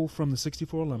original pool from the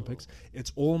 '64 Olympics.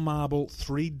 It's all marble,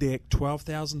 3-deck,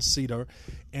 12,000-seater,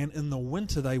 and in the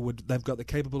winter they've got the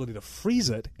capability to freeze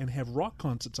it and have rock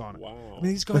concerts on it. Wow. I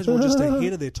mean, these guys were just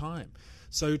ahead of their time.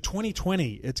 So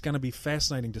 2020, it's going to be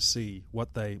fascinating to see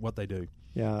what they do.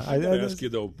 Yeah, I got to ask you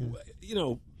though,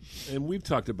 and we've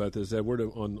talked about this, Edward,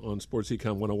 on Sports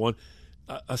Econ 101.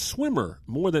 A swimmer,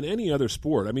 more than any other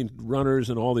sport, I mean, runners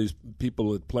and all these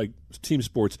people that play team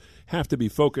sports have to be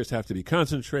focused, have to be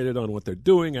concentrated on what they're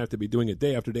doing, have to be doing it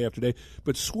day after day after day.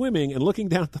 But swimming and looking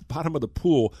down at the bottom of the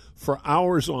pool for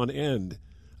hours on end.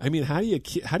 I mean, how do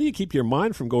you keep your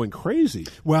mind from going crazy?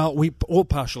 Well, we all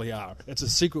partially are. It's a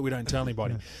secret we don't tell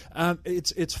anybody.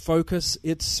 It's focus.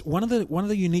 It's one of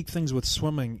the unique things with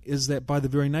swimming is that by the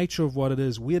very nature of what it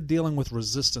is, we're dealing with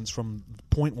resistance from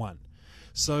point one.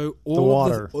 So all the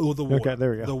water. the water. Okay,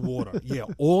 there we go. The water. Yeah.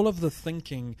 All of the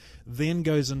thinking then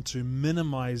goes into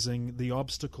minimizing the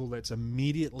obstacle that's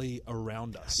immediately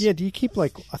around us. Yeah. Do you keep a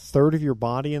third of your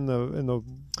body in the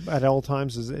at all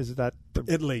times? Is that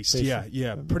At least,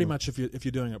 yeah. Pretty much if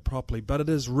you're doing it properly. But it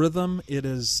is rhythm.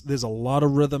 There's a lot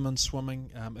of rhythm in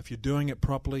swimming. If you're doing it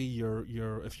properly,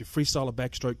 if you freestyle a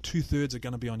backstroke, 2/3 are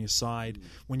going to be on your side.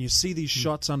 When you see these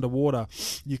shots underwater,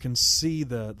 you can see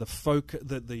the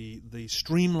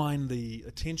streamline, the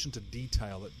attention to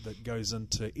detail that goes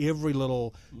into every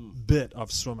little bit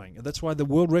of swimming. And that's why the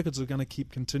world records are going to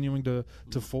keep continuing to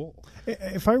fall.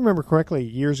 If I remember correctly,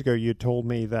 years ago you told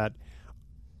me that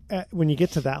when you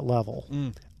get to that level,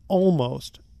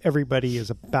 almost everybody is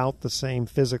about the same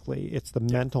physically. It's the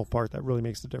mental part that really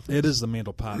makes the difference. It is the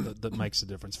mental part that makes the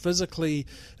difference. Physically,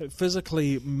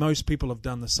 most people have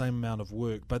done the same amount of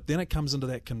work, but then it comes into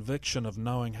that conviction of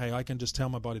knowing, hey, I can just tell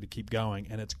my body to keep going,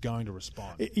 and it's going to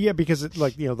respond. Yeah, because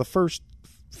the first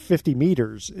 50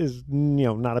 meters is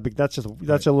not a big. That's a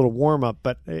little warm up.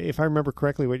 But if I remember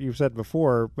correctly, what you said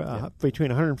before, between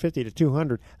 150 to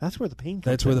 200, that's where the pain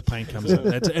comes. That's where the pain comes in,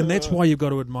 and that's why you've got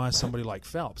to admire somebody like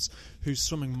Phelps, who's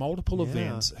swimming multiple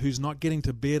events, who's not getting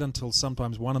to bed until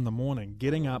sometimes 1 a.m,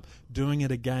 getting up, doing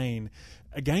it again.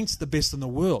 Against the best in the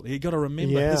world. You've got to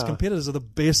remember his competitors are the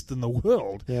best in the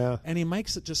world. Yeah. And he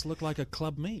makes it just look like a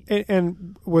club meet.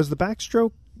 And was the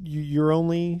backstroke your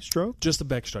only stroke? Just the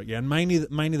backstroke, yeah. And mainly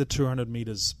the 200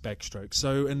 meters backstroke.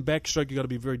 So in backstroke, you've got to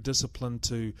be very disciplined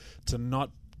to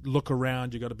not look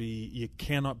around. You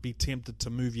cannot be tempted to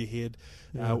move your head.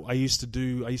 I used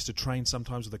to train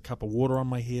sometimes with a cup of water on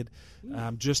my head,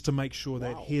 just to make sure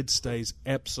that head stays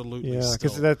absolutely still.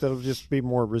 Because that'll just be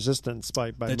more resistance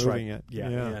by moving it.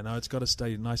 Yeah. No, it's got to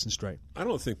stay nice and straight. I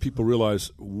don't think people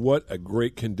realize what a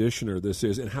great conditioner this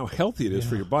is and how healthy it is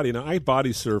for your body. Now, I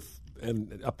body surf,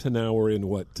 and up to now we're in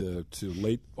to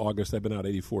late August. I've been out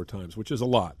 84 times, which is a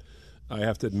lot. I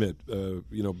have to admit,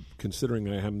 considering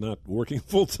I am not working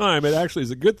full time, it actually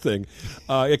is a good thing.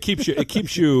 It keeps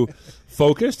you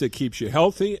focused. It keeps you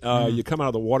healthy. You come out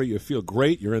of the water, you feel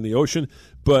great. You're in the ocean,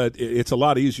 but it's a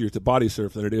lot easier to body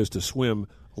surf than it is to swim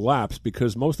laps,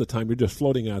 because most of the time you're just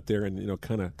floating out there and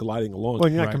kind of gliding along. Well,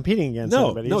 you're not competing against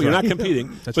anybody. No, you're not competing.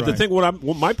 But the thing,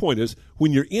 my point is,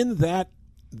 when you're in that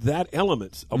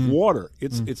element of water,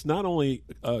 it's not only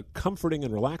comforting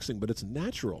and relaxing, but it's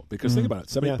natural. Because think about it,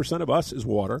 70% of us is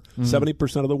water,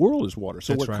 70% of the world is water.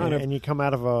 So and you come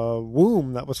out of a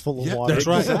womb that was full of water. That's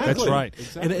right. Exactly. That's right.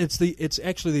 Exactly. And it's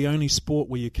actually the only sport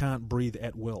where you can't breathe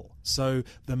at will. So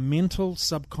the mental,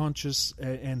 subconscious,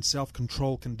 and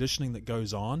self-control conditioning that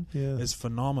goes on is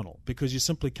phenomenal, because you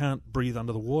simply can't breathe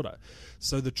under the water.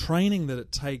 So the training that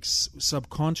it takes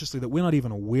subconsciously that we're not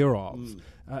even aware of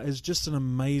is just an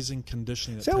amazing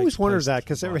conditioning. I always wondered that,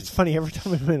 because it's funny, every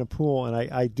time I'm in a pool and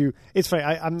I do. It's funny.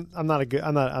 I'm not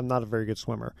a very good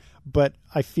swimmer, but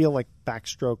I feel like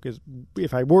backstroke is.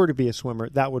 If I were to be a swimmer,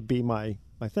 that would be my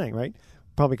thing, right?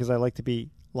 Probably because I like to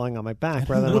be lying on my back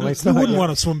rather than on my stomach. You wouldn't want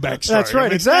to swim backstroke. That's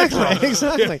right.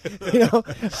 Exactly.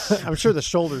 I'm sure the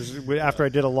shoulders, after I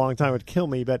did a long time, would kill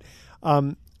me. But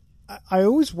I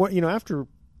always want, after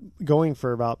going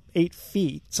for about 8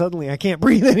 feet, suddenly I can't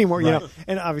breathe anymore. Right.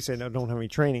 And obviously I don't have any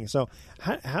training. So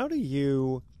how do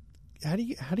you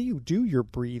do your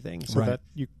breathing so that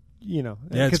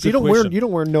because you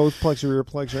don't wear nose plugs or ear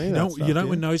plugs or anything. You don't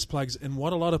wear nose plugs, and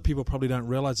what a lot of people probably don't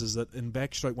realize is that in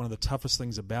backstroke, one of the toughest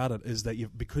things about it is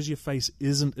that because your face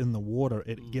isn't in the water,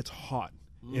 it gets hot.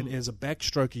 And as a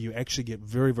backstroker, you actually get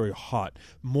very, very hot,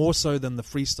 more so than the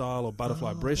freestyle or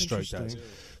butterfly breaststroke does.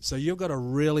 So you've got to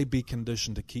really be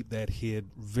conditioned to keep that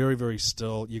head very, very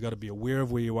still. You've got to be aware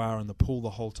of where you are in the pool the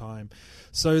whole time.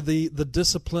 So the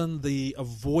discipline, the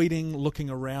avoiding looking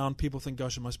around. People think,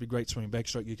 gosh, it must be great swimming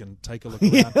backstroke. You can take a look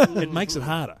around. It makes it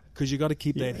harder because you've got to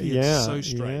keep that head so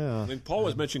straight. Yeah. And Paul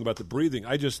was mentioning about the breathing.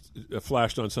 I just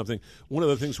flashed on something. One of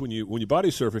the things when you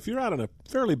body surf, if you're out on a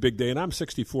fairly big day, and I'm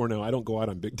 64 now, I don't go out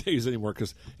on big days anymore,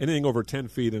 because anything over 10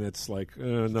 feet and it's like,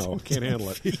 no, can't handle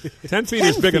it. 10 feet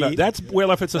is big enough.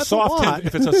 If it's a soft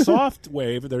if it's a soft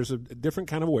wave, there's a different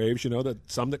kind of waves,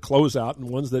 some that close out and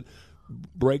ones that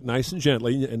break nice and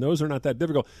gently, and those are not that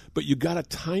difficult. But you got to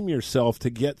time yourself to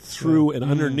get through and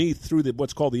underneath through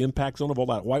what's called the impact zone of all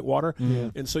that white water.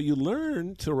 And so you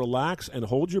learn to relax and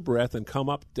hold your breath and come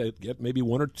up to get maybe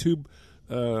 1 or 2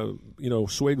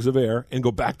 swigs of air and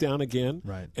go back down again.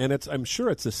 Right. And I'm sure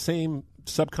it's the same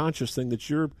subconscious thing that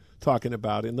you're talking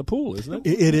about in the pool, isn't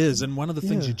it? It is, and one of the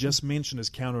things you just mentioned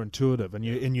is counterintuitive, and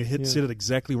you said it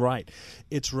exactly right.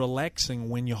 It's relaxing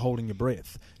when you're holding your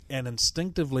breath. And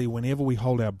instinctively, whenever we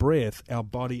hold our breath, our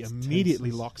body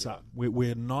immediately locks up.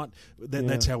 We're not.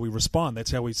 That's how we respond. That's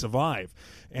how we survive.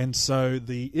 And so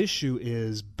the issue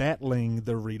is battling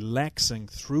the relaxing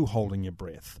through holding your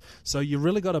breath. So you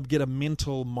really got to get a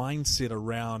mental mindset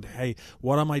around, hey,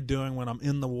 what am I doing when I'm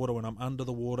in the water, when I'm under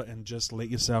the water, and just let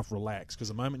yourself relax. Because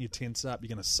the moment you tense up, you're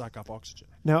going to suck up oxygen.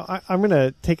 Now, I'm going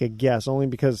to take a guess, only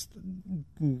because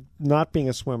not being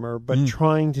a swimmer, but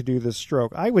trying to do this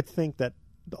stroke, I would think that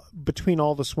between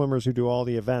all the swimmers who do all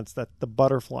the events, that the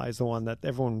butterfly is the one that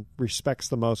everyone respects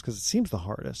the most because it seems the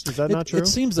hardest. Is that not true? It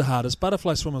seems the hardest.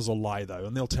 Butterfly swimmers will lie, though,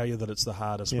 and they'll tell you that it's the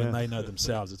hardest when they know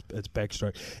themselves it's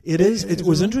backstroke. It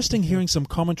was interesting hearing some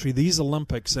commentary, these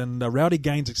Olympics, and Rowdy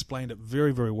Gaines explained it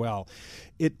very, very well.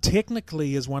 It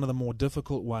technically is one of the more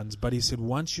difficult ones, but he said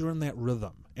once you're in that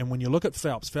rhythm, and when you look at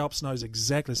Phelps knows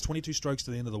exactly, it's 22 strokes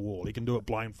to the end of the wall. He can do it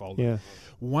blindfolded. Yeah.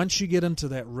 Once you get into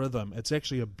that rhythm, it's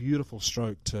actually a beautiful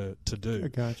stroke to do.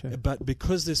 Gotcha. But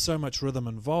because there's so much rhythm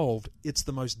involved, it's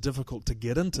the most difficult to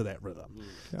get into that rhythm.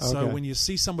 Okay. So when you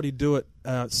see somebody do it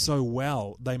so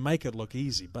well, they make it look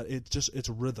easy, but it's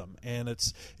rhythm, and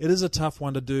it is a tough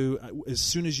one to do. As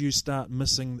soon as you start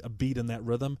missing a beat in that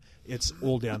rhythm, it's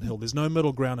all downhill. There's no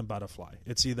middle ground in butterfly.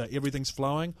 It's either everything's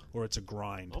flowing or it's a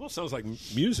grind. Almost sounds like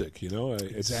music,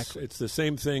 Exactly. It's the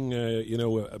same thing,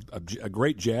 a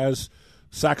great jazz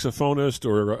saxophonist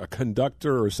or a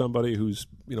conductor or somebody who's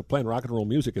playing rock and roll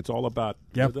music. It's all about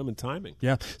rhythm and timing.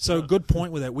 Yeah. So good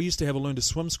point with that. We used to have a learn to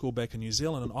swim school back in New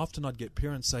Zealand, and often I'd get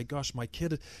parents say, "Gosh, my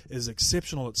kid is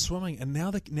exceptional at swimming, and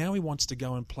now he wants to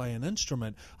go and play an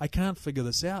instrument. I can't figure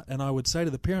this out." And I would say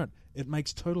to the parent, "It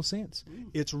makes total sense.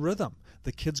 It's rhythm.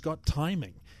 The kid's got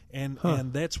timing." And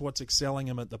that's what's excelling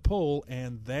him at the pool,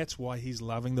 and that's why he's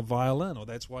loving the violin, or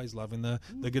that's why he's loving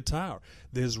the guitar.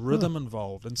 There's rhythm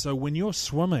involved. And so when you're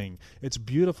swimming, it's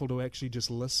beautiful to actually just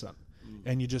listen,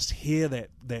 and you just hear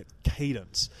that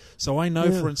cadence. So I know,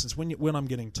 for instance, when I'm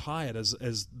getting tired, as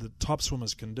the top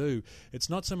swimmers can do, it's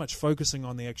not so much focusing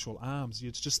on the actual arms,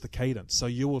 it's just the cadence. So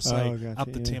you will say,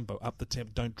 up the tempo,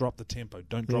 don't drop the tempo,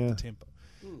 don't drop the tempo.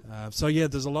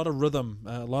 There's a lot of rhythm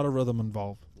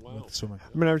involved. Wow. With swimming.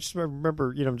 I mean, I just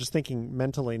remember, just thinking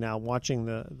mentally now, watching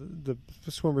the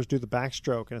swimmers do the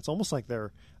backstroke, and it's almost like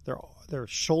their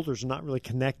shoulders are not really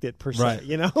connected per se. Right.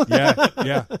 Yeah.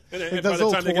 And by the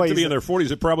time they get to be in their 40s,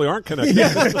 they probably aren't connected. Yeah,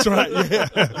 that's right. Yeah.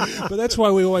 But that's why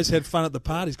we always had fun at the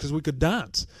parties, because we could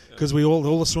dance, because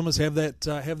all the swimmers have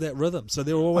that rhythm, so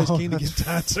they're always keen to get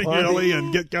dancing early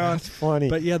and get going. That's funny.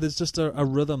 But there's just a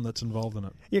rhythm that's involved in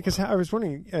it. Yeah, because I was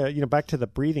wondering, back to the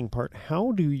breathing part,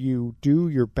 how do you do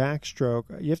your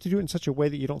backstroke? You have to do it in such a way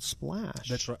that you don't splash.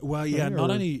 That's right. Well, not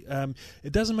only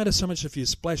it doesn't matter so much if you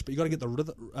splash, but you got to get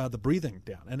the breathing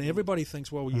down. And everybody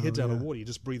thinks, well, your head's out of water, you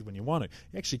just breathe when you want to.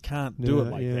 You actually can't do it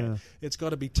like that. It's got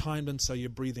to be timed in, so you're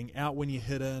breathing out when you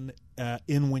hit in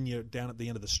when you're down at the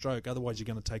end of the stroke. Otherwise, you're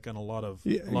going to take in a lot of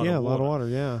water.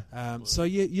 Yeah. So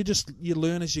you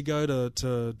learn as you go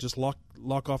to just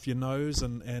lock off your nose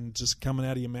and just coming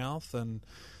out of your mouth, and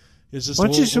it's just why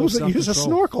don't you use a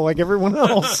snorkel like everyone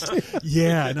else?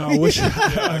 I wish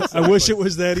I wish it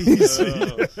was that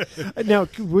easy. Now,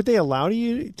 would they allow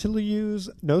you to use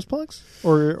nose plugs?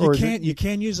 Or you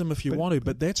can use them if you want to,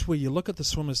 but that's where you look at the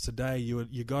swimmers today.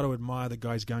 You got to admire the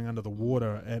guys going under the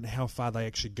water and how far they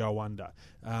actually go under.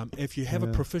 If you have a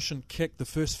proficient kick, the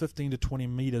first 15 to 20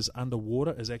 meters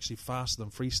underwater is actually faster than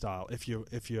freestyle.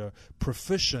 If you're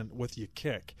proficient with your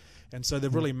kick, and so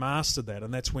they've really mastered that,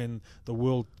 and that's when the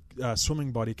world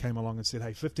swimming body came along and said,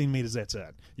 hey, 15 meters, that's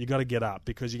it. You got to get up,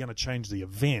 because you're going to change the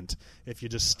event if you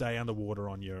just stay underwater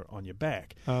on your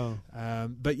back.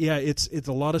 But it's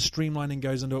a lot of streamlining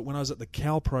goes into it. When I was at the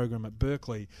Cal program at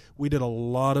Berkeley, we did a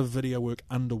lot of video work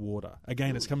underwater.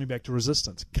 Again, it's coming back to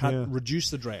resistance. Reduce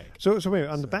the drag. So wait,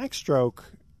 on the backstroke,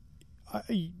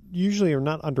 usually are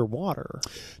not underwater.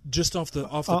 Just off the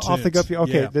off the guppy.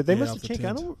 Okay, they must have changed.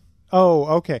 I don't.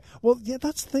 Oh, okay. Well,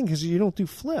 that's the thing, because you don't do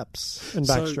flips in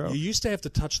backstroke. So you used to have to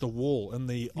touch the wall in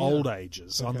the old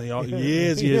ages. Okay. On the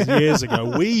years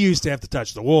ago, we used to have to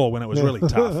touch the wall when it was really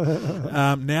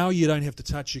tough. Now you don't have to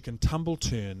touch. You can tumble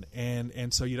turn,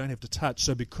 and so you don't have to touch.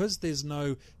 So because there's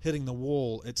no hitting the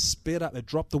wall, it's sped up. It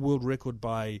dropped the world record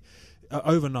by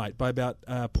overnight by about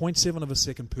 0.7 of a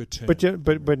second per turn. But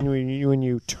when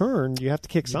you turn, you have to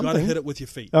kick something. You've got to hit it with your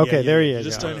feet. Okay, there you go. You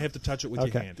just don't have to touch it with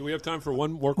your hand. Do we have time for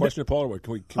one more question, Paul, or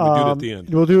can we do it at the end?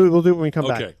 We'll do it when we come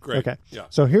back. Okay, great. Okay. Yeah.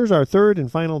 So here's our third and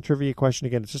final trivia question.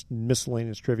 Again, it's just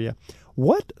miscellaneous trivia.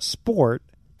 What sport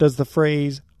does the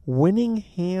phrase winning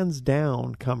hands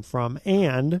down come from,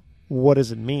 and what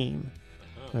does it mean?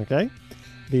 Okay.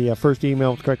 The first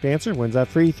email with the correct answer wins that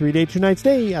free 3-day, 2-night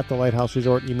stay at the Lighthouse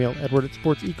Resort. Email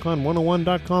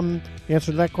edward@sportsecon101.com.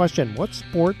 Answer to that question. What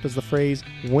sport does the phrase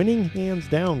winning hands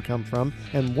down come from,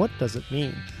 and what does it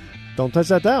mean? Don't touch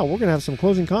that dial. We're going to have some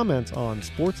closing comments on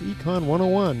Sports Econ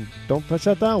 101. Don't touch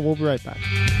that dial. We'll be right back.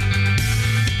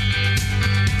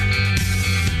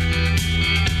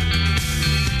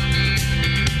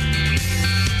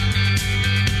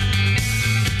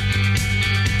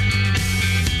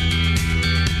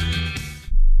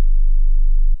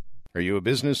 Are you a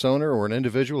business owner or an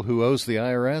individual who owes the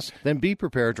IRS? Then be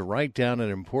prepared to write down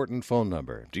an important phone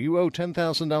number. Do you owe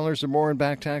 $10,000 or more in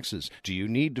back taxes? Do you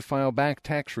need to file back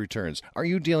tax returns? Are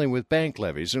you dealing with bank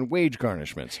levies and wage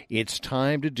garnishments? It's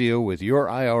time to deal with your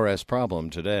IRS problem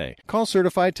today. Call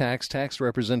Certified Tax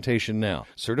Representation now.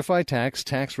 Certified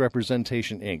Tax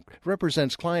Representation, Inc.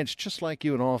 represents clients just like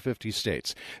you in all 50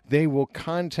 states. They will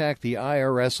contact the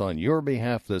IRS on your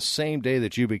behalf the same day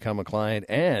that you become a client,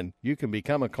 and you can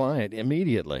become a client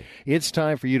immediately. It's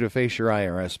time for you to face your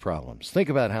IRS problems. Think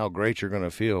about how great you're going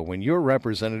to feel when you're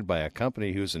represented by a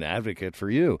company who's an advocate for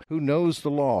you, who knows the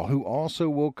law, who also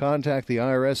will contact the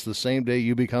IRS the same day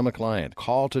you become a client.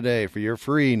 Call today for your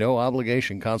free,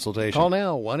 no-obligation consultation. Call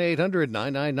now,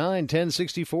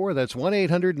 1-800-999-1064. That's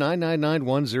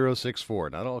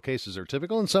 1-800-999-1064. Not all cases are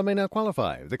typical, and some may not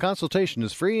qualify. The consultation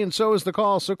is free, and so is the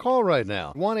call, so call right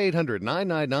now.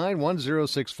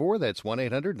 1-800-999-1064. That's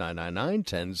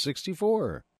 1-800-999-1064.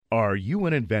 Are you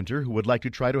an inventor who would like to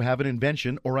try to have an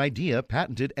invention or idea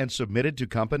patented and submitted to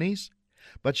companies,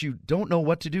 but you don't know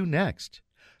what to do next?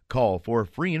 Call for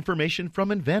free information from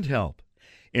InventHelp.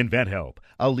 InventHelp,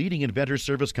 a leading inventor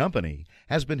service company,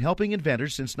 has been helping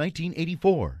inventors since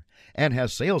 1984 and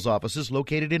has sales offices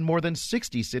located in more than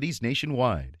 60 cities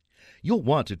nationwide. You'll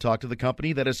want to talk to the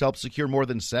company that has helped secure more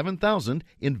than 7,000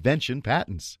 invention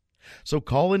patents. So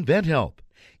call InventHelp.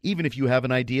 Even if you have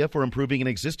an idea for improving an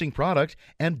existing product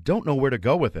and don't know where to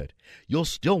go with it, you'll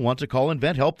still want to call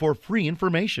InventHelp for free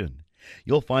information.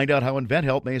 You'll find out how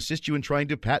InventHelp may assist you in trying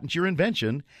to patent your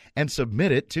invention and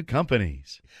submit it to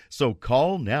companies. So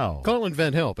call now. Call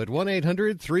InventHelp at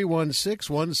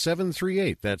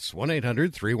 1-800-316-1738. That's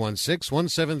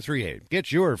 1-800-316-1738.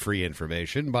 Get your free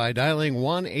information by dialing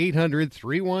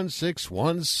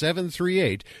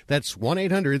 1-800-316-1738. That's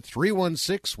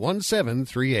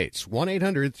 1-800-316-1738.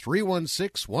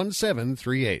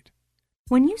 1-800-316-1738.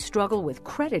 When you struggle with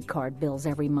credit card bills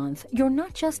every month, you're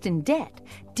not just in debt.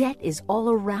 Debt is all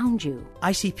around you.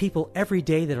 I see people every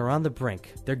day that are on the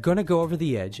brink. They're going to go over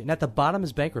the edge, and at the bottom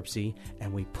is bankruptcy,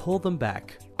 and we pull them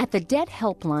back. At the Debt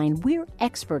Helpline, we're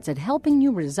experts at helping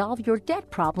you resolve your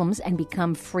debt problems and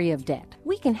become free of debt.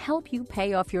 We can help you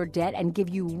pay off your debt and give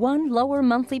you one lower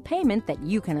monthly payment that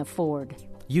you can afford.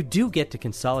 You do get to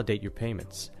consolidate your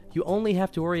payments. You only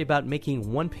have to worry about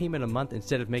making one payment a month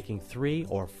instead of making 3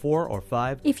 or 4 or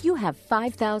 5. If you have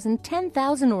 $5,000,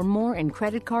 $10,000 or more in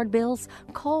credit card bills,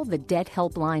 call the Debt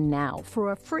Helpline now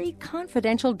for a free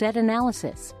confidential debt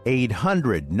analysis.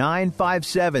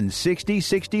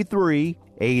 800-957-6063.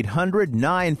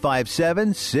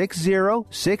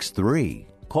 800-957-6063.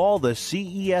 Call the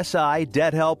CESI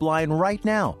Debt Helpline right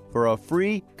now for a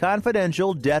free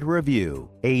confidential debt review.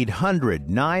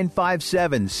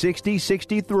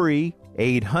 800-957-6063.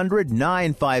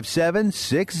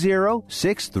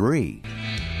 800-957-6063.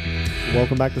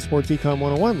 Welcome back to Sports Econ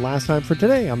 101. Last time for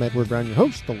today, I'm Edward Brown, your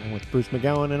host, along with Bruce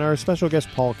McGowan and our special guest,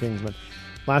 Paul Kingsman.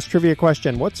 Last trivia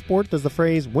question. What sport does the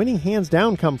phrase winning hands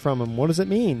down come from, and what does it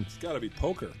mean? It's got to be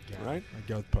poker, right? I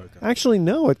go with poker. Actually,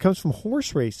 no. It comes from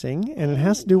horse racing, and it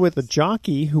has to do with a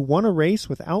jockey who won a race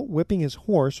without whipping his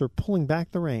horse or pulling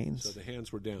back the reins. So the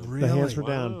hands were down. Really? The hands were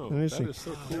down. That is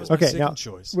so cool. Okay, now,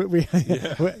 choice. We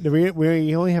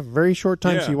only have a very short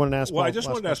time, so you wanted to ask Paul. Well, I just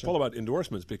wanted to ask Paul about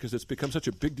endorsements because it's become such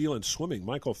a big deal in swimming.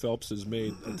 Michael Phelps has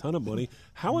made a ton of money.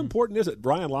 How important is it?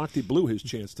 Brian Lochte blew his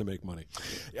chance to make money.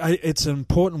 It's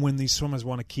important when these swimmers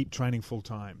want to keep training full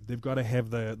time. They've got to have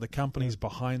the companies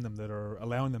behind them that are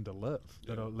allowing them to live,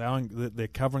 that are they're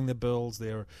covering the bills,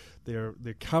 they're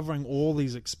covering all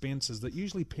these expenses that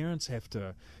usually parents have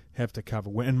to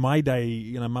cover. In my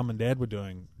day, mum and dad were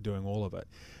doing all of it.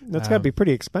 That's got to be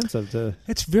pretty expensive.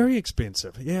 It's very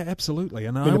expensive. Yeah, absolutely.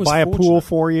 And I was buy fortunate. A pool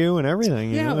for you and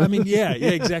everything. Yeah, I mean, yeah,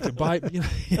 exactly. But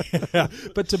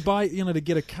to buy, to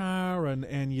get a car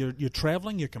and you're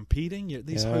traveling, you're competing.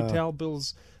 These hotel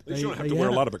bills You don't have to wear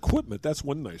a lot of equipment. That's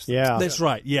one nice thing. Yeah. That's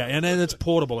right. Yeah, and it's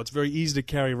portable. It's very easy to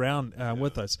carry around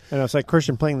with us. And it's like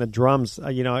Christian playing the drums.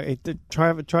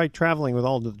 Try traveling with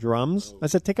all the drums. I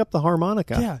said, take up the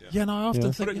harmonica. Yeah. No, I often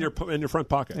think put it in your front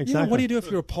pocket. Exactly. What do you do if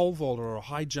you're a pole vaulter or a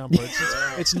high jumper?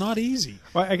 It's not easy.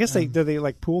 Well, I guess do they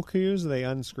like pool cues? Do they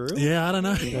unscrew? Yeah, I don't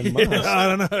know. I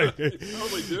don't know.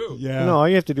 Probably do. Yeah. No, all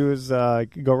you have to do is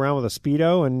go around with a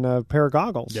Speedo and a pair of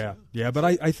goggles. Yeah. But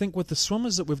I think with the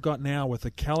swimmers that we've got now, with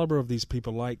the caliber of these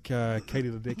people like Katie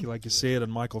Ledecky, like you said,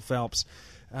 and Michael Phelps,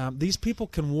 these people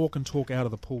can walk and talk out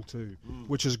of the pool too,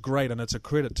 which is great, and it's a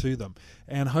credit to them.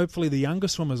 And hopefully the younger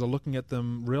swimmers are looking at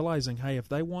them, realizing, hey, if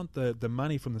they want the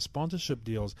money from the sponsorship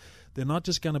deals, they're not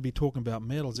just going to be talking about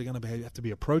medals. They're going to have to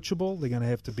be approachable. They're going to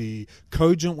have to be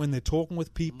cogent when they're talking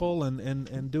with people,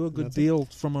 and do a good deal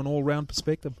from an all-round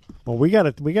perspective. Well, we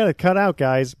got to cut out,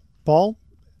 guys. Paul?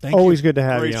 Thank Always you. good to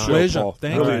have Great you on. show, Pleasure. Paul.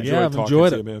 Thank Really you. Yeah, I've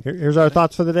enjoyed it. man. Here's our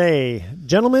thoughts for the day.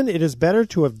 Gentlemen, it is better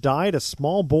to have died a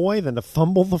small boy than to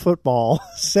fumble the football,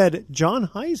 said John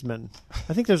Heisman.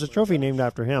 I think there's a trophy named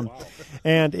after him. Wow.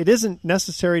 And it isn't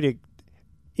necessary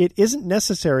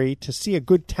to see a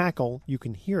good tackle. You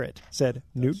can hear it, said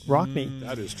Newt Rockney.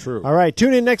 That is true. All right,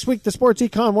 tune in next week to Sports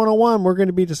Econ 101. We're going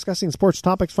to be discussing sports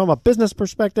topics from a business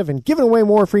perspective and giving away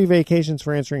more free vacations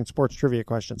for answering sports trivia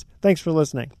questions. Thanks for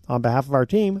listening. On behalf of our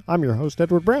team, I'm your host,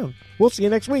 Edward Brown. We'll see you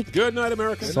next week. Good night,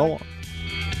 America. So long.